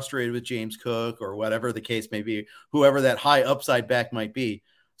gets frustrated with James Cook or whatever the case may be, whoever that high upside back might be.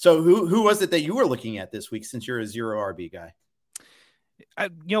 So who was it that you were looking at this week, since you're a 0 RB guy?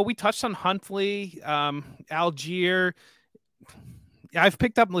 We touched on Huntley, Algier. I've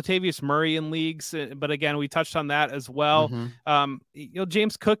picked up Latavius Murray in leagues, but again, we touched on that as well. Mm-hmm.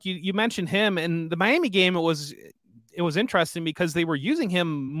 James Cook, you mentioned him in the Miami game. It was interesting because they were using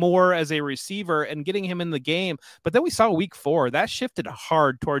him more as a receiver and getting him in the game. But then we saw week 4 that shifted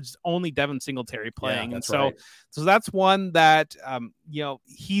hard towards only Devin Singletary playing. And so that's one that,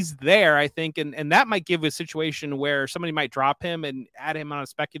 he's there, I think. And that might give a situation where somebody might drop him and add him on a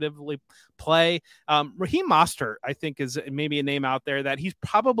speculatively play. Raheem Mostert, I think, is maybe a name out there that he's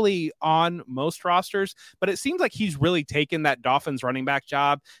probably on most rosters, but it seems like he's really taken that Dolphins running back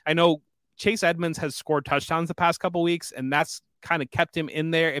job. I know Chase Edmonds has scored touchdowns the past couple weeks, and that's kind of kept him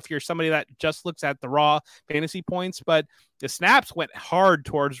in there if you're somebody that just looks at the raw fantasy points. But the snaps went hard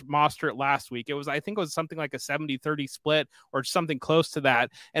towards Mostert last week. I think it was something like a 70-30 split or something close to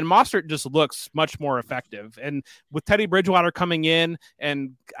that. And Mostert just looks much more effective. And with Teddy Bridgewater coming in,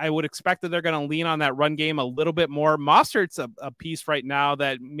 and I would expect that they're going to lean on that run game a little bit more. Mostert's a piece right now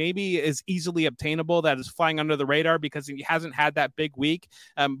that maybe is easily obtainable, that is flying under the radar because he hasn't had that big week.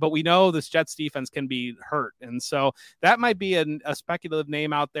 But we know this Jets defense can be hurt. And so that might be a speculative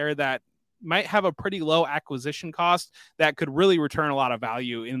name out there that might have a pretty low acquisition cost that could really return a lot of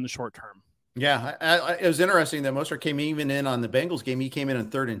value in the short term. Yeah, it was interesting that Mostert came even in on the Bengals game. He came in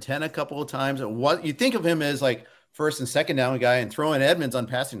 3rd and 10 a couple of times. What you think of him as like 1st and 2nd down guy and throwing Edmonds on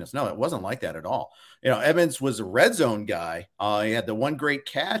passing us. No, it wasn't like that at all. Edmonds was a red zone guy. He had the one great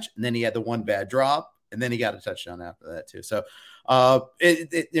catch, and then he had the one bad drop, and then he got a touchdown after that too. So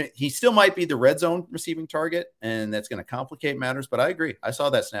he still might be the red zone receiving target, and that's going to complicate matters. But I agree. I saw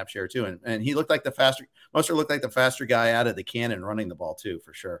that snap share too, and he looked like Mostert looked like the faster guy out of the cannon running the ball too,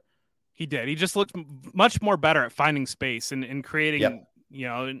 for sure. He did. He just looked much more better at finding space and creating,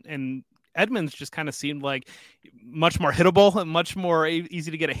 and Edmonds just kind of seemed like much more hittable and much more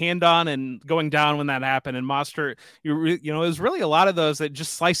easy to get a hand on and going down when that happened. And Mostert, it was really a lot of those that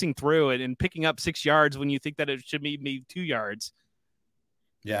just slicing through it and picking up 6 yards when you think that it should be 2 yards.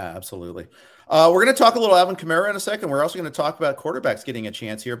 Yeah, absolutely. We're going to talk a little Alvin Kamara in a second. We're also going to talk about quarterbacks getting a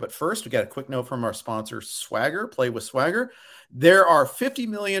chance here. But first, we got a quick note from our sponsor, Swagger. Play with Swagger. There are 50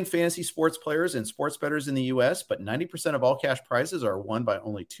 million fantasy sports players and sports bettors in the U.S., but 90% of all cash prizes are won by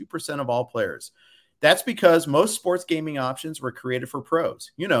only 2% of all players. That's because most sports gaming options were created for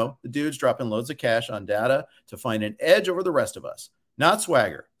pros. The dudes dropping loads of cash on data to find an edge over the rest of us. Not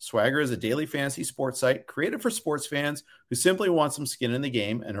Swagger. Swagger is a daily fantasy sports site created for sports fans who simply want some skin in the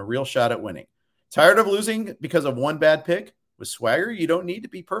game and a real shot at winning. Tired of losing because of one bad pick? With Swagger, you don't need to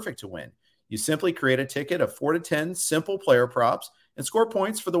be perfect to win. You simply create a ticket of 4 to 10 simple player props and score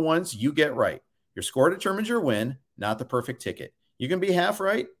points for the ones you get right. Your score determines your win, not the perfect ticket. You can be half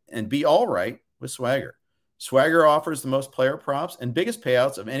right and be all right with Swagger. Swagger offers the most player props and biggest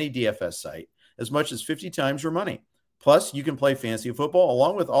payouts of any DFS site, as much as 50 times your money. Plus, you can play fantasy football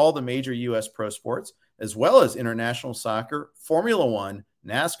along with all the major U.S. pro sports, as well as international soccer, Formula One,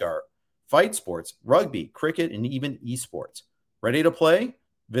 NASCAR, fight sports, rugby, cricket, and even esports. Ready to play?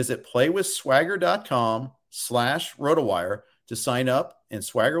 Visit playwithswagger.com/RotoWire to sign up, and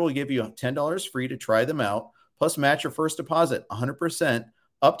Swagger will give you $10 free to try them out, plus match your first deposit 100%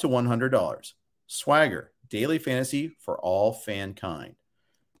 up to $100. Swagger, daily fantasy for all fankind.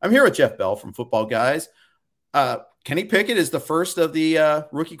 I'm here with Jeff Bell from Football Guys. Kenny Pickett is the first of the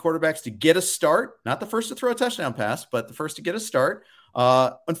rookie quarterbacks to get a start. Not the first to throw a touchdown pass, but the first to get a start.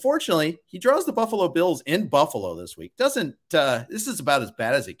 Unfortunately, he draws the Buffalo Bills in Buffalo this week. This is about as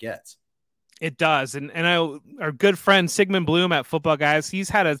bad as it gets. It does. And our good friend Sigmund Bloom at Football Guys, he's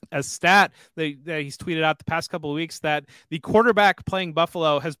had a stat that he's tweeted out the past couple of weeks that the quarterback playing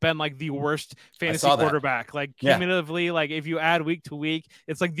Buffalo has been like the worst fantasy quarterback. Like cumulatively, like if you add week to week,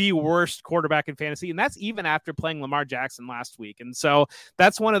 it's like the worst quarterback in fantasy. And that's even after playing Lamar Jackson last week. And so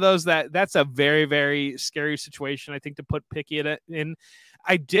that's one of those that's a very, very scary situation, I think, to put Pickett in.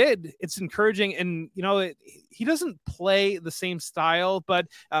 It's encouraging. And, he doesn't play the same style, but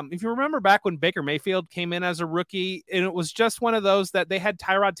if you remember back when Baker Mayfield came in as a rookie, and it was just one of those that they had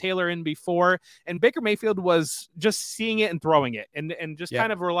Tyrod Taylor in before, and Baker Mayfield was just seeing it and throwing it and just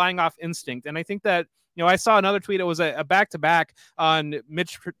kind of relying off instinct. And I think that, I saw another tweet. It was a back-to-back on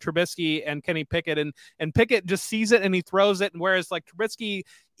Mitch Trubisky and Kenny Pickett, and Pickett just sees it and he throws it. And whereas like Trubisky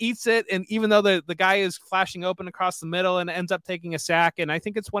eats it, and even though the guy is flashing open across the middle and ends up taking a sack. And I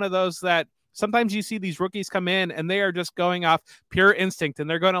think it's one of those that sometimes you see these rookies come in and they are just going off pure instinct and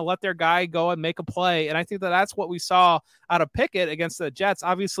they're going to let their guy go and make a play. And I think that's what we saw out of Pickett against the Jets.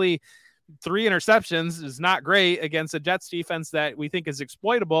 Obviously, 3 interceptions is not great against a Jets defense that we think is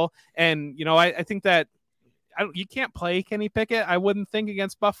exploitable. And, I think that you can't play Kenny Pickett, I wouldn't think,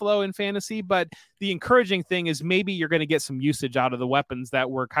 against Buffalo in fantasy, but the encouraging thing is maybe you're going to get some usage out of the weapons that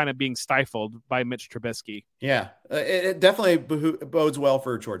were kind of being stifled by Mitch Trubisky. Yeah, it definitely bodes well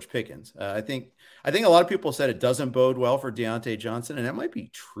for George Pickens. I think a lot of people said it doesn't bode well for Deontay Johnson, and that might be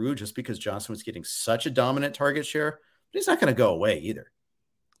true just because Johnson was getting such a dominant target share, but he's not going to go away either.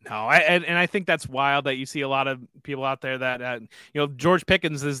 No, I think that's wild that you see a lot of people out there that, George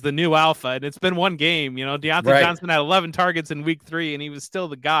Pickens is the new alpha, and it's been one game. Deontay Johnson had 11 targets in week 3, and he was still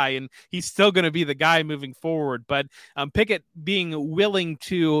the guy, and he's still going to be the guy moving forward. But Pickett being willing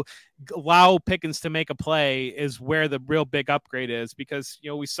to allow Pickens to make a play is where the real big upgrade is, because,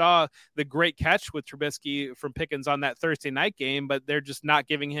 we saw the great catch with Trubisky from Pickens on that Thursday night game, but they're just not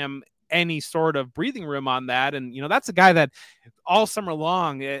giving him any sort of breathing room on that. And, that's a guy that all summer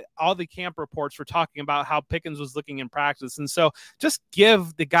long, all the camp reports were talking about how Pickens was looking in practice. And so just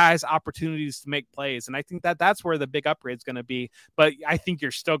give the guys opportunities to make plays. And I think that's where the big upgrade is going to be. But I think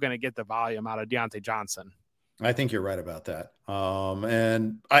you're still going to get the volume out of Deontay Johnson. I think you're right about that.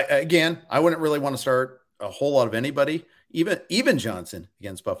 And I wouldn't really want to start a whole lot of anybody, even Johnson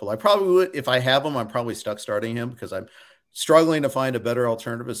against Buffalo. I probably would, if I have him, I'm probably stuck starting him because I'm struggling to find a better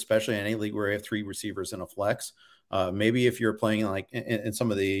alternative, especially in any league where I have 3 receivers in a flex. Maybe if you're playing like in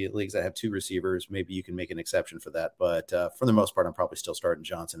some of the leagues that have 2 receivers, maybe you can make an exception for that. But for the most part, I'm probably still starting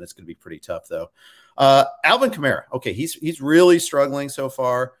Johnson. It's going to be pretty tough, though. Alvin Kamara. Okay, he's really struggling so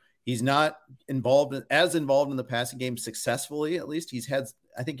far. He's not involved in the passing game successfully. At least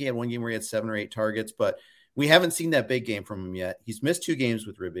I think he had one game where he had 7 or 8 targets, but we haven't seen that big game from him yet. He's missed 2 games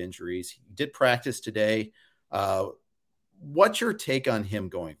with rib injuries. He did practice today. What's your take on him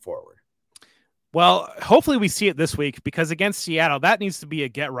going forward? Well, hopefully we see it this week, because against Seattle, that needs to be a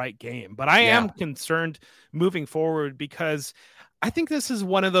get right game. But I am concerned moving forward, because I think this is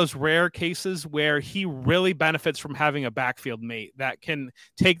one of those rare cases where he really benefits from having a backfield mate that can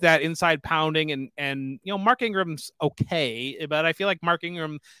take that inside pounding. And Mark Ingram's okay, but I feel like Mark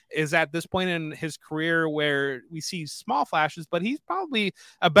Ingram is at this point in his career where we see small flashes, but he's probably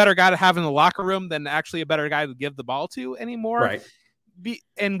a better guy to have in the locker room than actually a better guy to give the ball to anymore. Right.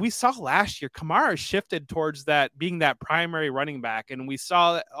 And we saw last year, Kamara shifted towards that being that primary running back, and we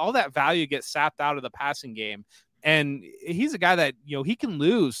saw all that value get sapped out of the passing game. And he's a guy that, he can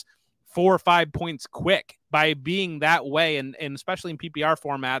lose 4 or 5 points quick by being that way. And especially in PPR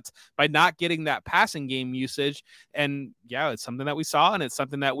formats, by not getting that passing game usage. And it's something that we saw, and it's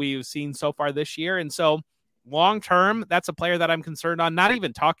something that we've seen so far this year. And so long-term, that's a player that I'm concerned on, not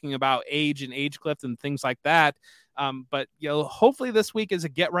even talking about age and age cliff and things like that. But hopefully this week is a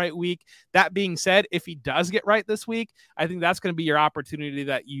get right week. That being said, if he does get right this week, I think that's going to be your opportunity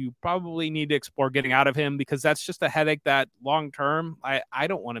that you probably need to explore getting out of him, because that's just a headache that long term I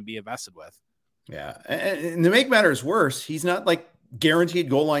don't want to be invested with. Yeah, and to make matters worse, he's not like guaranteed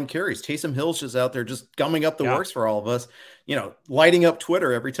goal line carries. Taysom Hill's just out there just gumming up the works for all of us, lighting up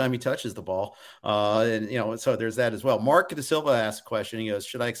Twitter every time he touches the ball. So there's that as well. Mark De Silva asked a question. He goes,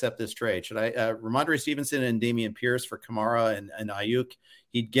 should I accept this trade? Should I Ramondre Stevenson and Dameon Pierce for Kamara and Ayuk?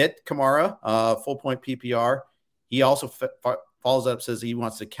 He'd get Kamara, full point PPR. He also follows up, says he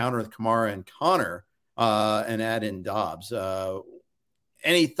wants to counter with Kamara and Connor and add in Dobbs.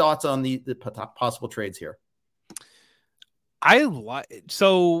 Any thoughts on the possible trades here?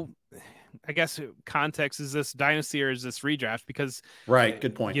 So I guess context, is this dynasty or is this redraft? Because right,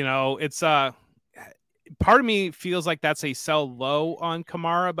 good point. It's part of me feels like that's a sell low on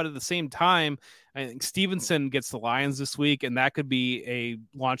Kamara, but at the same time, I think Stevenson gets the Lions this week, and that could be a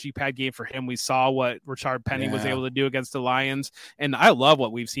launching pad game for him. We saw what Rashard Penny was able to do against the Lions, and I love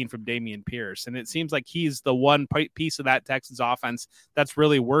what we've seen from Dameon Pierce, and it seems like he's the one piece of that Texans offense that's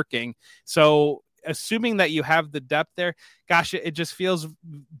really working. So assuming that you have the depth there, gosh, it just feels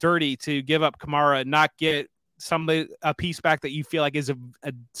dirty to give up Kamara and not get a piece back that you feel like is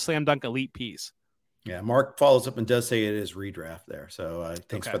a slam dunk elite piece. Yeah, Mark follows up and does say it is redraft there. So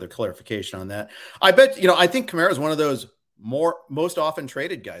thanks for the clarification on that. I bet, I think Kamara is one of those most often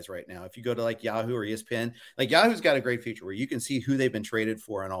traded guys right now. If you go to like Yahoo or ESPN, like Yahoo's got a great feature where you can see who they've been traded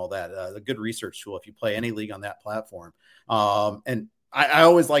for and all that. A good research tool if you play any league on that platform. And I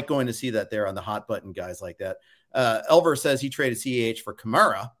always like going to see that there on the hot button guys like that. Elver says he traded CH for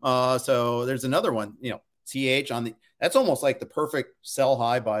Kamara. So there's another one, CH that's almost like the perfect sell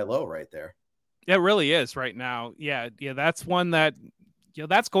high, buy low right there. It really is right now. Yeah. That's one that,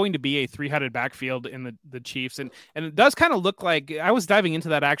 that's going to be a three-headed backfield in the Chiefs. And it does kind of look like, I was diving into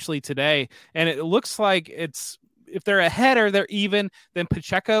that actually today, and it looks like if they're ahead or they're even, then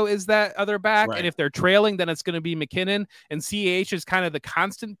Pacheco is that other back. Right. And if they're trailing, then it's going to be McKinnon, and CH is kind of the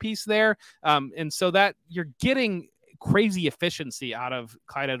constant piece there. And so that you're getting crazy efficiency out of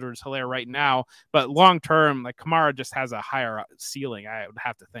Clyde Edwards-Helaire right now, but long-term, like Kamara just has a higher ceiling, I would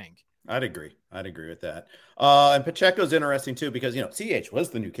have to think. I'd agree with that. And Pacheco's interesting too, because, CH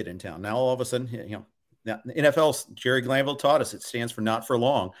was the new kid in town. Now, all of a sudden, now, NFL's Jerry Glanville taught us it stands for not for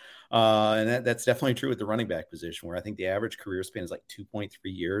long. And that's definitely true with the running back position, where I think the average career span is like 2.3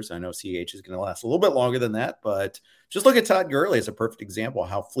 years. I know CH is going to last a little bit longer than that, but just look at Todd Gurley as a perfect example of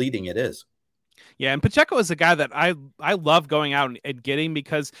how fleeting it is. Yeah, and Pacheco is a guy that I love going out and getting,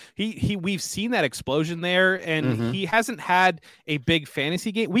 because we've seen that explosion there, and he hasn't had a big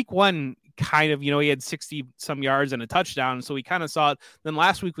fantasy game. Week one, kind of, he had 60 some yards and a touchdown, so we kind of saw it. Then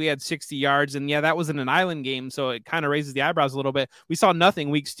last week we had 60 yards, and that was in an island game, so it kind of raises the eyebrows a little bit. We saw nothing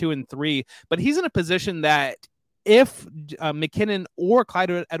weeks 2 and 3, but he's in a position that if McKinnon or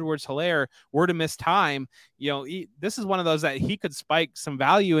Clyde Edwards-Helaire were to miss time, this is one of those that he could spike some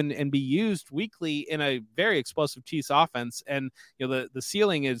value and be used weekly in a very explosive Chiefs offense. And, the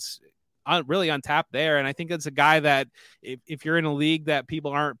ceiling is really untapped there. And I think it's a guy that if you're in a league that people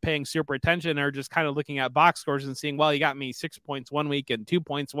aren't paying super attention, or just kind of looking at box scores and seeing, well, you got me 6 points one week and 2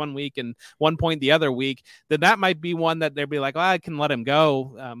 points one week and 1 point the other week, then that might be one that they'd be like, I can let him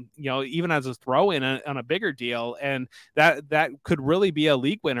go, even as a throw in on a bigger deal. And that could really be a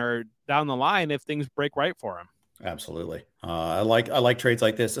league winner down the line if things break right for him. Absolutely. I like trades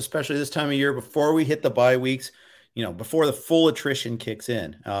like this, especially this time of year before we hit the bye weeks. Before the full attrition kicks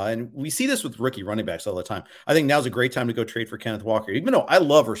in. And we see this with rookie running backs all the time. I think now's a great time to go trade for Kenneth Walker, even though I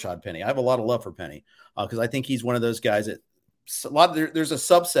love Rashad Penny. I have a lot of love for Penny because I think he's one of those guys that there's a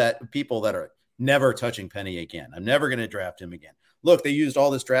subset of people that are never touching Penny again. I'm never going to draft him again. Look, they used all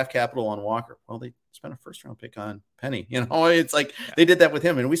this draft capital on Walker. Well, they spent a first-round pick on Penny. It's like they did that with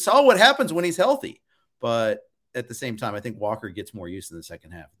him. And we saw what happens when he's healthy. But at the same time, I think Walker gets more use in the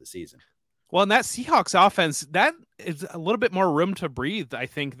second half of the season. Well, in that Seahawks offense, that is a little bit more room to breathe, I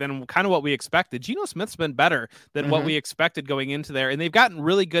think, than kind of what we expected. Geno Smith's been better than what we expected going into there, and they've gotten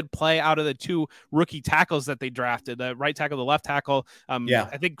really good play out of the two rookie tackles that they drafted, the right tackle, the left tackle.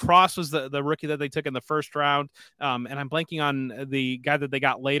 I think Cross was the rookie that they took in the first round, and I'm blanking on the guy that they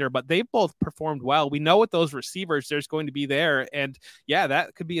got later, but they both performed well. We know with those receivers, there's going to be there, and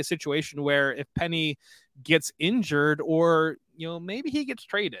that could be a situation where if Penny gets injured or maybe he gets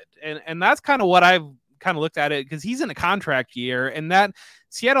traded, and that's kind of what I've kind of looked at it because he's in a contract year, and that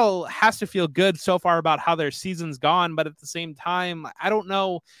Seattle has to feel good so far about how their season's gone. But at the same time, I don't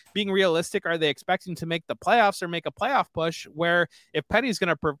know, being realistic, are they expecting to make the playoffs or make a playoff push where if Petty's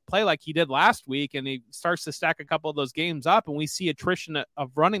going to play like he did last week and he starts to stack a couple of those games up and we see attrition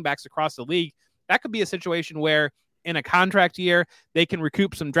of running backs across the league, that could be a situation where in a contract year, they can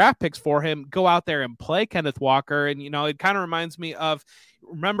recoup some draft picks for him, go out there and play Kenneth Walker. And, it kind of reminds me of,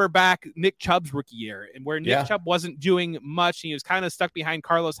 remember back Nick Chubb's rookie year and where Nick Chubb wasn't doing much. And he was kind of stuck behind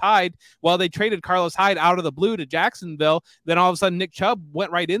Carlos Hyde. Well, they traded Carlos Hyde out of the blue to Jacksonville. Then all of a sudden, Nick Chubb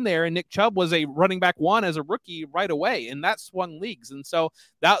went right in there, and Nick Chubb was a running back one as a rookie right away. And that swung leagues. And so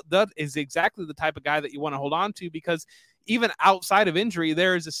that is exactly the type of guy that you want to hold on to, because even outside of injury,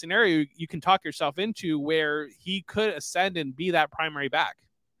 there is a scenario you can talk yourself into where he could ascend and be that primary back.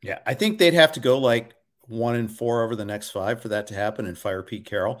 Yeah, I think they'd have to go like 1-4 over the next 5 for that to happen and fire Pete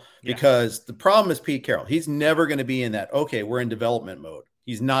Carroll, because the problem is Pete Carroll. He's never going to be in that, okay, we're in development mode.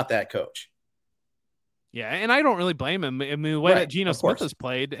 He's not that coach. Yeah, and I don't really blame him. I mean, the way that Geno Smith has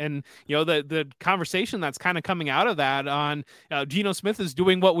played, and the conversation that's kind of coming out of that on Geno Smith is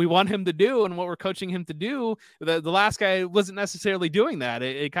doing what we want him to do and what we're coaching him to do. The last guy wasn't necessarily doing that.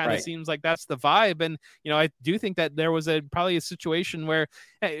 It kind of seems like that's the vibe, and I do think that there was probably a situation where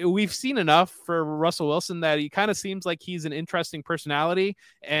we've seen enough for Russell Wilson that he kind of seems like he's an interesting personality,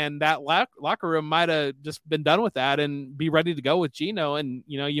 and that locker room might have just been done with that and be ready to go with Geno, and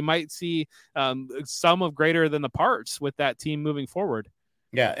you might see some of greater than the parts with that team moving forward.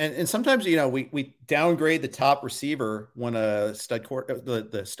 Yeah. And sometimes, we downgrade the top receiver when the stud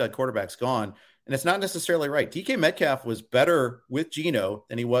quarterback's gone, and it's not necessarily right. DK Metcalf was better with Geno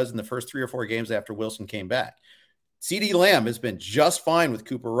than he was in the first 3 or 4 games after Wilson came back. CeeDee Lamb has been just fine with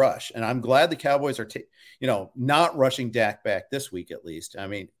Cooper Rush. And I'm glad the Cowboys are, not rushing Dak back this week, at least. I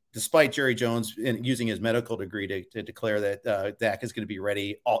mean, despite Jerry Jones using his medical degree to declare that Dak is going to be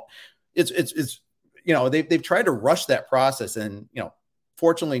ready. They've tried to rush that process, and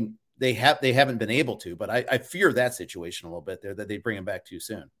fortunately they haven't been able to. But I fear that situation a little bit there, that they bring him back too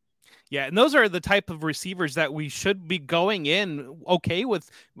soon. Yeah, and those are the type of receivers that we should be going in okay with.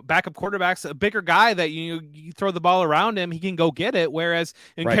 Backup quarterbacks, a bigger guy that you throw the ball around him, he can go get it. Whereas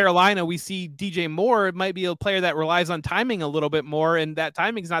in Carolina, we see DJ Moore. It might be a player that relies on timing a little bit more, and that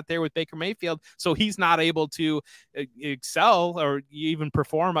timing's not there with Baker Mayfield, so he's not able to excel or even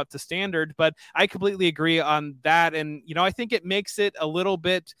perform up to standard. But I completely agree on that, and I think it makes it a little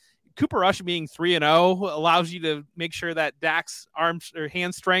bit. Cooper Rush being 3-0 allows you to make sure that Dak's arms or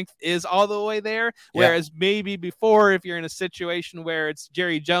hand strength is all the way there. Whereas maybe before, if you're in a situation where it's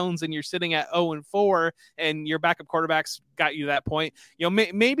Jerry Jones and you're sitting at 0-4 and your backup quarterbacks got you that point,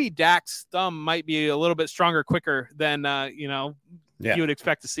 maybe Dak's thumb might be a little bit stronger, quicker than, you would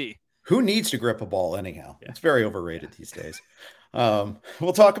expect to see. Who needs to grip a ball anyhow? Yeah. It's very overrated these days.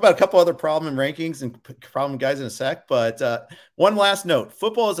 We'll talk about a couple other problem rankings and problem guys in a sec, but one last note: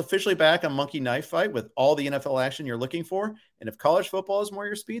 football is officially back on Monkey Knife Fight with all the NFL action you're looking for. And if college football is more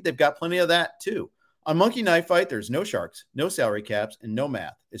your speed, they've got plenty of that too. On Monkey Knife Fight, there's no sharks, no salary caps, and no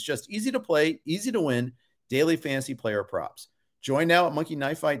math. It's just easy to play, easy to win, daily fantasy player props. Join now at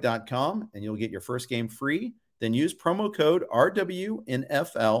monkeyknifefight.com and you'll get your first game free. Then use promo code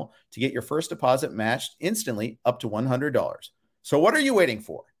RWNFL to get your first deposit matched instantly up to $100. So what are you waiting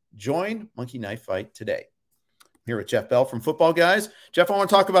for? Join Monkey Knife Fight today. Here with Jeff Bell from Football Guys. Jeff, I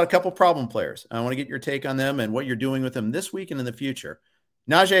want to talk about a couple problem players. I want to get your take on them and what you're doing with them this week and in the future.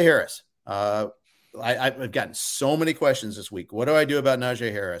 Najee Harris. I've gotten so many questions this week. What do I do about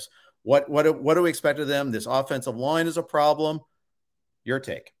Najee Harris? What do we expect of them? This offensive line is a problem. Your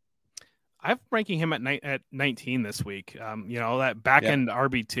take. I'm ranking him at 19 this week. That back end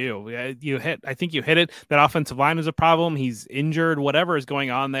RB2. I think you hit it. That offensive line is a problem. He's injured. Whatever is going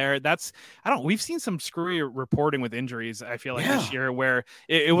on there. We've seen some screwy reporting with injuries. I feel like this year where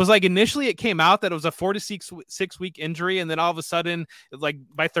it was like initially it came out that it was a 4 to 6 week injury, and then all of a sudden, like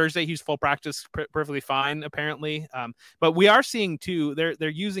by Thursday, he's full practice, perfectly fine apparently. But we are seeing too. They're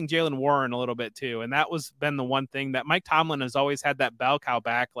using Jaylen Warren a little bit too, and that been the one thing that Mike Tomlin has always had that bell cow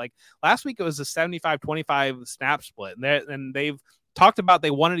back. Like last week, it was a 75-25 snap split, and they've talked about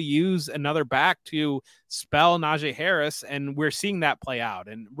they wanted to use another back to spell Najee Harris, and we're seeing that play out.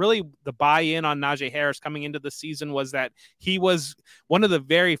 And really the buy-in on Najee Harris coming into the season was that he was one of the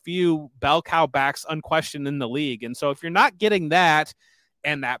very few bell cow backs unquestioned in the league. And so if you're not getting that,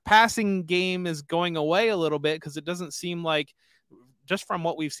 and that passing game is going away a little bit, because it doesn't seem like, just from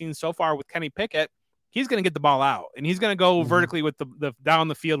what we've seen so far with Kenny Pickett, he's going to get the ball out and he's going to go vertically with the down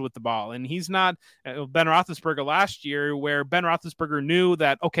the field with the ball. And he's not Ben Roethlisberger last year, where Ben Roethlisberger knew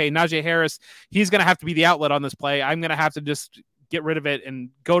that, okay, Najee Harris, he's going to have to be the outlet on this play. I'm going to have to just get rid of it and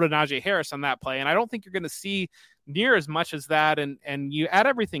go to Najee Harris on that play. And I don't think you're going to see near as much as that. And you add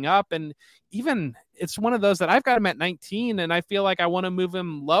everything up, and even it's one of those that I've got him at 19 and I feel like I want to move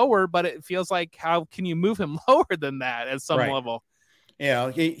him lower, but it feels like, how can you move him lower than that at some level?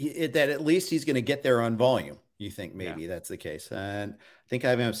 Yeah, that at least he's going to get there on volume. You think maybe that's the case. And I think I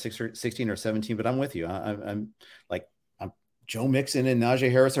have him 16 or 17, but I'm with you. I'm Joe Mixon and Najee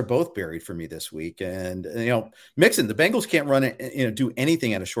Harris are both buried for me this week. And, Mixon, the Bengals can't run it, do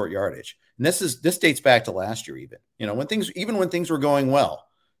anything at a short yardage. And this dates back to last year, even, when things were going well,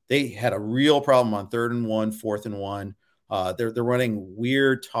 they had a real problem on 3rd and 1, 4th and 1. They're running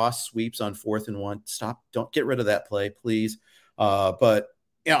weird toss sweeps on 4th and 1. Stop. Don't get rid of that play, please. But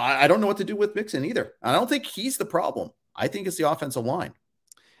I don't know what to do with Mixon either. I don't think he's the problem. I think it's the offensive line.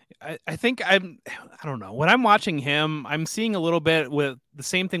 I think I don't know. When I'm watching him, I'm seeing a little bit with the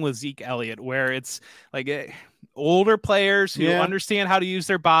same thing with Zeke Elliott, where it's like older players who understand how to use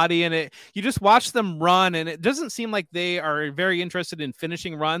their body, and you just watch them run, and it doesn't seem like they are very interested in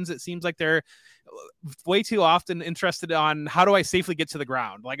finishing runs. It seems like they're way too often interested on, how do I safely get to the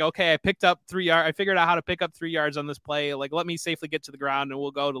ground? Like, okay, I picked up 3 yards. I figured out how to pick up 3 yards on this play. Like, let me safely get to the ground and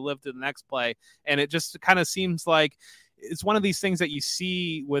we'll go to live to the next play. And it just kind of seems like it's one of these things that you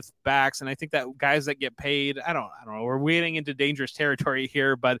see with backs. And I think that guys that get paid, I don't know, we're wading into dangerous territory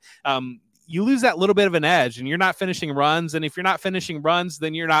here, but you lose that little bit of an edge, and you're not finishing runs. And if you're not finishing runs,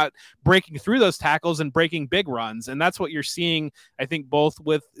 then you're not breaking through those tackles and breaking big runs. And that's what you're seeing, I think, both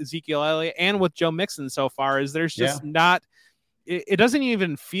with Ezekiel Elliott and with Joe Mixon so far, is there's just not, it doesn't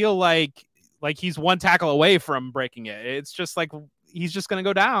even feel like he's one tackle away from breaking it. It's just like, he's just going to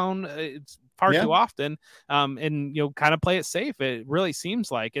go down. It's far too often. And kind of play it safe. It really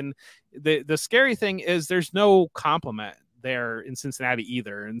seems like, and the scary thing is there's no complement there in Cincinnati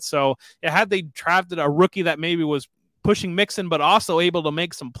either. And so had they drafted a rookie that maybe was pushing Mixon, but also able to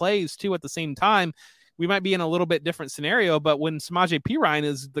make some plays too at the same time, we might be in a little bit different scenario. But when Samaje Perine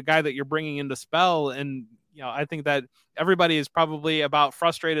is the guy that you're bringing in to spell, and I think that everybody is probably about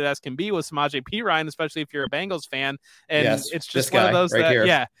frustrated as can be with Samaje Perine, especially if you're a Bengals fan. And it's just one of those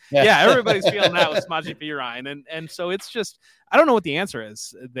right that, everybody's feeling that with Samaje Perine. And so it's just, I don't know what the answer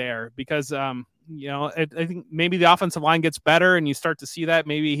is there, because, I think maybe the offensive line gets better and you start to see that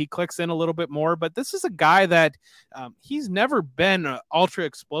maybe he clicks in a little bit more, but this is a guy that he's never been an ultra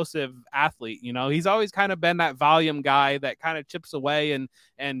explosive athlete. He's always kind of been that volume guy that kind of chips away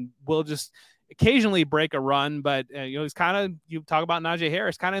and will just occasionally break a run, but he's kind of, you talk about Najee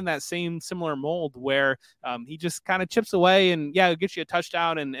Harris, kind of in that similar mold where he just kind of chips away and he'll get you a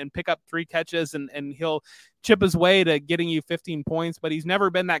touchdown and pick up 3 catches and he'll chip his way to getting you 15 points, but he's never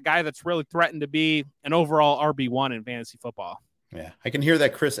been that guy that's really threatened to be an overall RB1 in fantasy football. Yeah, I can hear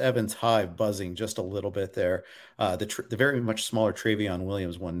that Chris Evans hive buzzing just a little bit there. The very much smaller Travion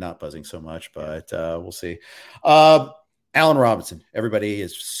Williams one not buzzing so much, but we'll see. Allen Robinson. Everybody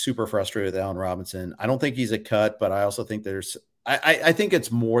is super frustrated with Allen Robinson. I don't think he's a cut, but I also think I think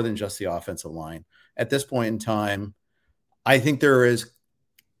it's more than just the offensive line. At this point in time, I think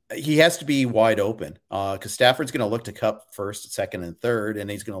he has to be wide open because Stafford's going to look to Kupp first, second, and third,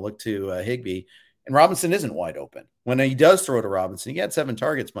 and he's going to look to Higbee. And Robinson isn't wide open. When he does throw to Robinson, he had 7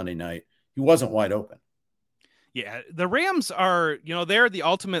 targets Monday night. He wasn't wide open. Yeah, the Rams are, they're the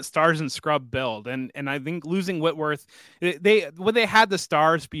ultimate stars and scrub build. And I think losing Whitworth, when they had the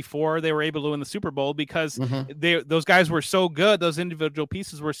stars before, they were able to win the Super Bowl because those guys were so good. Those individual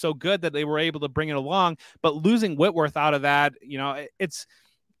pieces were so good that they were able to bring it along. But losing Whitworth out of that,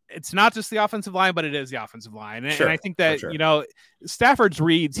 it's not just the offensive line, but it is the offensive line. And I think that, Stafford's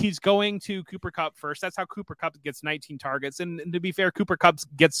reads, he's going to Cooper Kupp first. That's how Cooper Kupp gets 19 targets. And to be fair, Cooper Kupp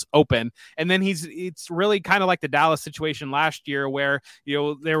gets open. And then it's really kind of like the Dallas situation last year where, they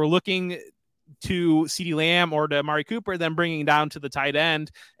were looking to CeeDee Lamb or to Amari Cooper, then bringing down to the tight end.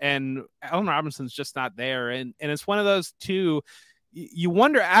 And Allen Robinson's just not there. And it's one of those two. You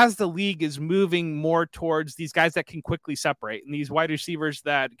wonder, as the league is moving more towards these guys that can quickly separate and these wide receivers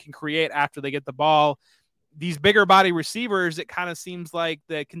that can create after they get the ball, these bigger body receivers, it kind of seems like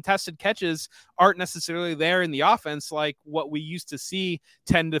the contested catches aren't necessarily there in the offense like what we used to see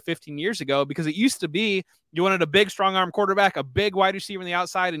 10 to 15 years ago, because it used to be you wanted a big, strong arm quarterback, a big wide receiver on the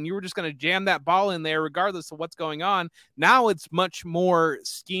outside, and you were just going to jam that ball in there regardless of what's going on. Now it's much more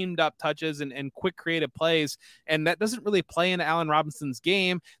schemed up touches and quick creative plays, and that doesn't really play into Allen Robinson's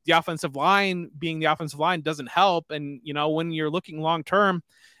game. The offensive line being the offensive line doesn't help, and when you're looking long term,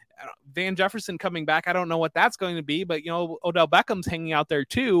 Van Jefferson coming back, I don't know what that's going to be, but Odell Beckham's hanging out there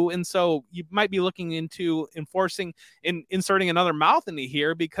too, and so you might be looking into inserting another mouth into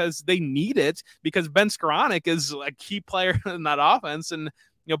here because they need it, because Ben Skoranek is a key player in that offense. And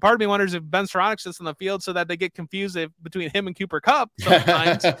part of me wonders if Ben Skoranek sits on the field so that they get confused between him and Cooper Kupp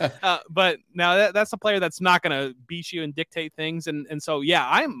sometimes. But now that's a player that's not going to beat you and dictate things. And so, yeah,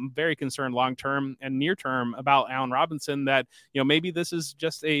 I'm very concerned long-term and near-term about Allen Robinson, that, maybe this is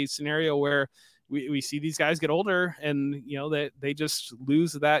just a scenario where we see these guys get older and, that they just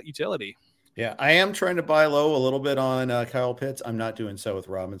lose that utility. Yeah, I am trying to buy low a little bit on Kyle Pitts. I'm not doing so with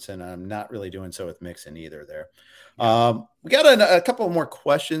Robinson. I'm not really doing so with Mixon either there. We got a couple more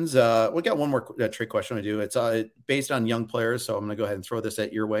questions. We got one more trick question to do. It's based on young players, so I'm going to go ahead and throw this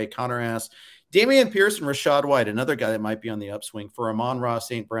at your way. Connor asks, Dameon Pierce and Rachaad White, another guy that might be on the upswing for Amon-Ra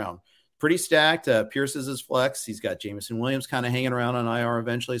St. Brown. Pretty stacked. Pierce is his flex. He's got Jameson Williams kind of hanging around on IR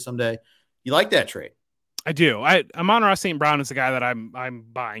eventually someday. You like that trade? I do. Amon-Ra St. Brown is a guy that I'm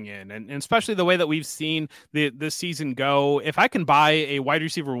buying in, and especially the way that we've seen this season go. If I can buy a wide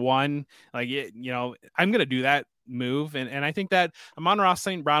receiver one, I'm going to do that move. And I think that Amon-Ra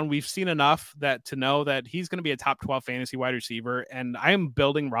St. Brown, we've seen enough to know that he's going to be a top 12 fantasy wide receiver. And I am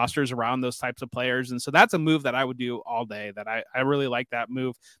building rosters around those types of players. And so that's a move that I would do all day, that I really like that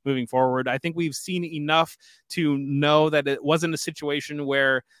move moving forward. I think we've seen enough to know that it wasn't a situation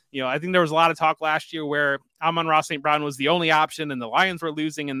where, I think there was a lot of talk last year where Amon-Ra St. Brown was the only option and the Lions were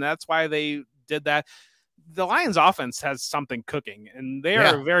losing, and that's why they did that. The Lions offense has something cooking, and they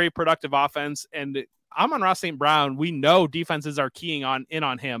are a very productive offense. And Amon-Ra St. Brown, we know defenses are keying in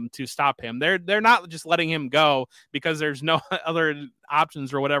on him to stop him. They're not just letting him go because there's no other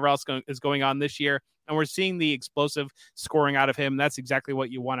options or whatever else is going on this year. And we're seeing the explosive scoring out of him. That's exactly what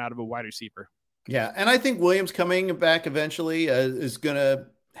you want out of a wide receiver. Yeah, and I think Williams coming back eventually is going to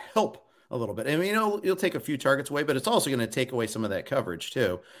help a little bit. I mean, you'll take a few targets away, but it's also going to take away some of that coverage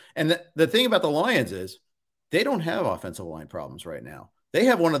too. And the thing about the Lions is they don't have offensive line problems right now. They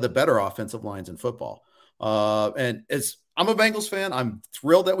have one of the better offensive lines in football. And I'm a Bengals fan. I'm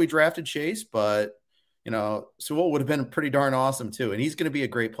thrilled that we drafted Chase, but Sewell would have been pretty darn awesome too. And he's going to be a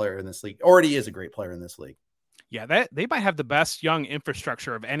great player in this league. Already is a great player in this league. Yeah, they might have the best young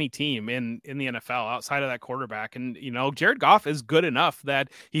infrastructure of any team in the NFL outside of that quarterback. And, Jared Goff is good enough that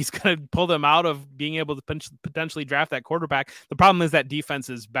he's going to pull them out of being able to potentially draft that quarterback. The problem is that defense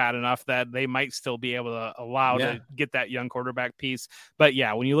is bad enough that they might still be able to allow to get that young quarterback piece. But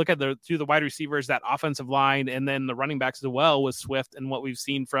yeah, when you look at through the wide receivers, that offensive line, and then the running backs as well with Swift and what we've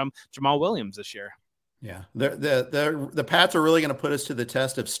seen from Jamal Williams this year. Yeah, the Pats are really going to put us to the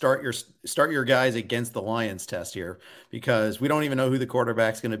test of start your guys against the Lions test here, because we don't even know who the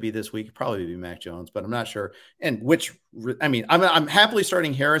quarterback's going to be this week. Probably be Mac Jones, but I'm not sure. And I'm happily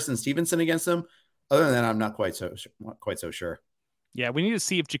starting Harris and Stevenson against them. Other than that, I'm not quite so sure. Yeah, we need to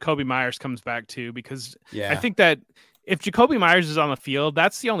see if Jacoby Myers comes back too, because I think that if Jacoby Myers is on the field,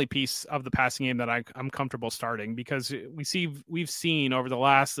 that's the only piece of the passing game that I'm comfortable starting, because we've seen over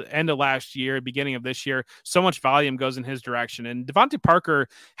the end of last year, beginning of this year, so much volume goes in his direction. And Devontae Parker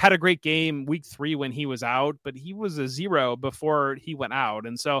had a great game week 3 when he was out, but he was a 0 before he went out.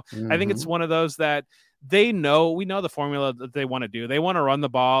 And so I think it's one of those that we know the formula that they want to do. They want to run the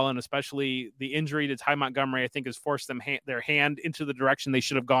ball, and especially the injury to Ty Montgomery, I think, has forced them their hand into the direction they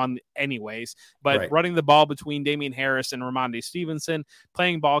should have gone anyways. But running the ball between Damian Harris and Ramondre Stevenson,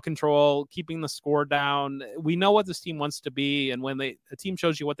 playing ball control, keeping the score down. We know what this team wants to be, and when a team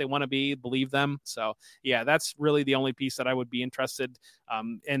shows you what they want to be, believe them. So yeah, that's really the only piece that I would be interested.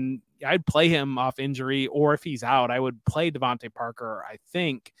 And I'd play him off injury, or if he's out, I would play Devontae Parker, I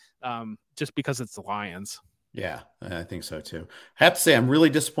think, just because it's the Lions. Yeah, I think so too. I have to say, I'm really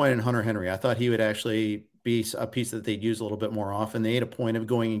disappointed in Hunter Henry. I thought he would actually be a piece that they'd use a little bit more often. They made a point of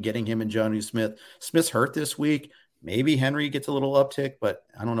going and getting him and Jonnu Smith. Smith's hurt this week. Maybe Henry gets a little uptick, but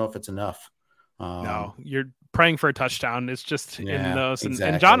I don't know if it's enough. No, you're praying for a touchdown. It's just in those.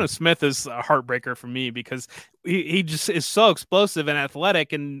 Exactly. And Jonnu Smith is a heartbreaker for me, because he just is so explosive and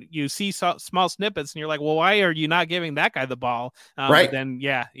athletic, and you see small snippets and you're like, well, why are you not giving that guy the ball? Right. But then,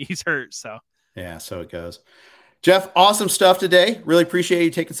 he's hurt. So yeah, so it goes. Jeff, awesome stuff today. Really appreciate you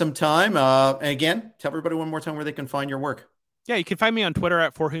taking some time. And again, tell everybody one more time where they can find your work. Yeah, you can find me on Twitter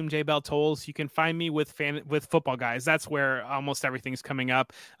at For Whom J Bell Tolls. You can find me with Football Guys. That's where almost everything's coming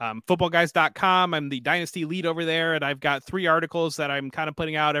up. Footballguys.com. I'm the Dynasty lead over there, and I've got 3 articles that I'm kind of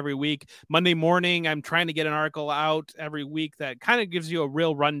putting out every week. Monday morning, I'm trying to get an article out every week that kind of gives you a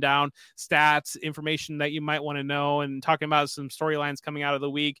real rundown, stats, information that you might want to know, and talking about some storylines coming out of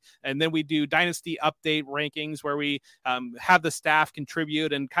the week. And then we do Dynasty update rankings where we have the staff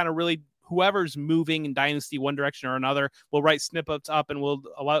contribute and kind of really whoever's moving in Dynasty one direction or another, we'll write snippets up and we'll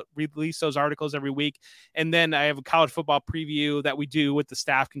release those articles every week. And then I have a college football preview that we do with the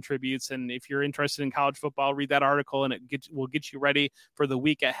staff contributes. And if you're interested in college football, read that article and will get you ready for the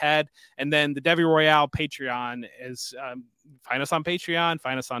week ahead. And then the Devy Royale Patreon is find us on Patreon,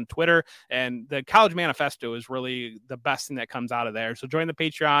 find us on Twitter, and the College Manifesto is really the best thing that comes out of there. So join the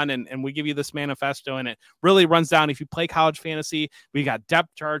Patreon and we give you this manifesto, and it really runs down. If you play college fantasy, we got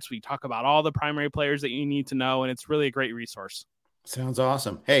depth charts. We talk about all the primary players that you need to know, and it's really a great resource. Sounds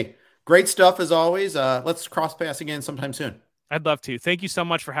awesome. Hey, great stuff as always. Let's cross paths again sometime soon. I'd love to. Thank you so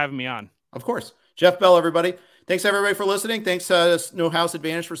much for having me on. Of course. Jeff Bell, everybody. Thanks everybody for listening. Thanks No House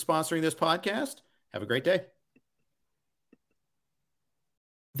Advantage for sponsoring this podcast. Have a great day.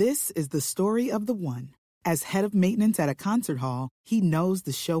 This is the story of the one. As head of maintenance at a concert hall, he knows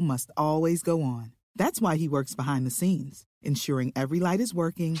the show must always go on. That's why he works behind the scenes, ensuring every light is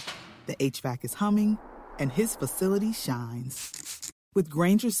working, the HVAC is humming, and his facility shines. With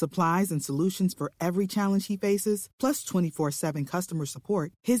Grainger's supplies and solutions for every challenge he faces, plus 24/7 customer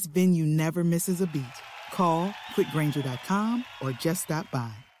support, his venue never misses a beat. Call quickgrainger.com or just stop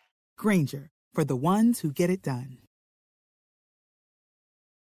by. Grainger, for the ones who get it done.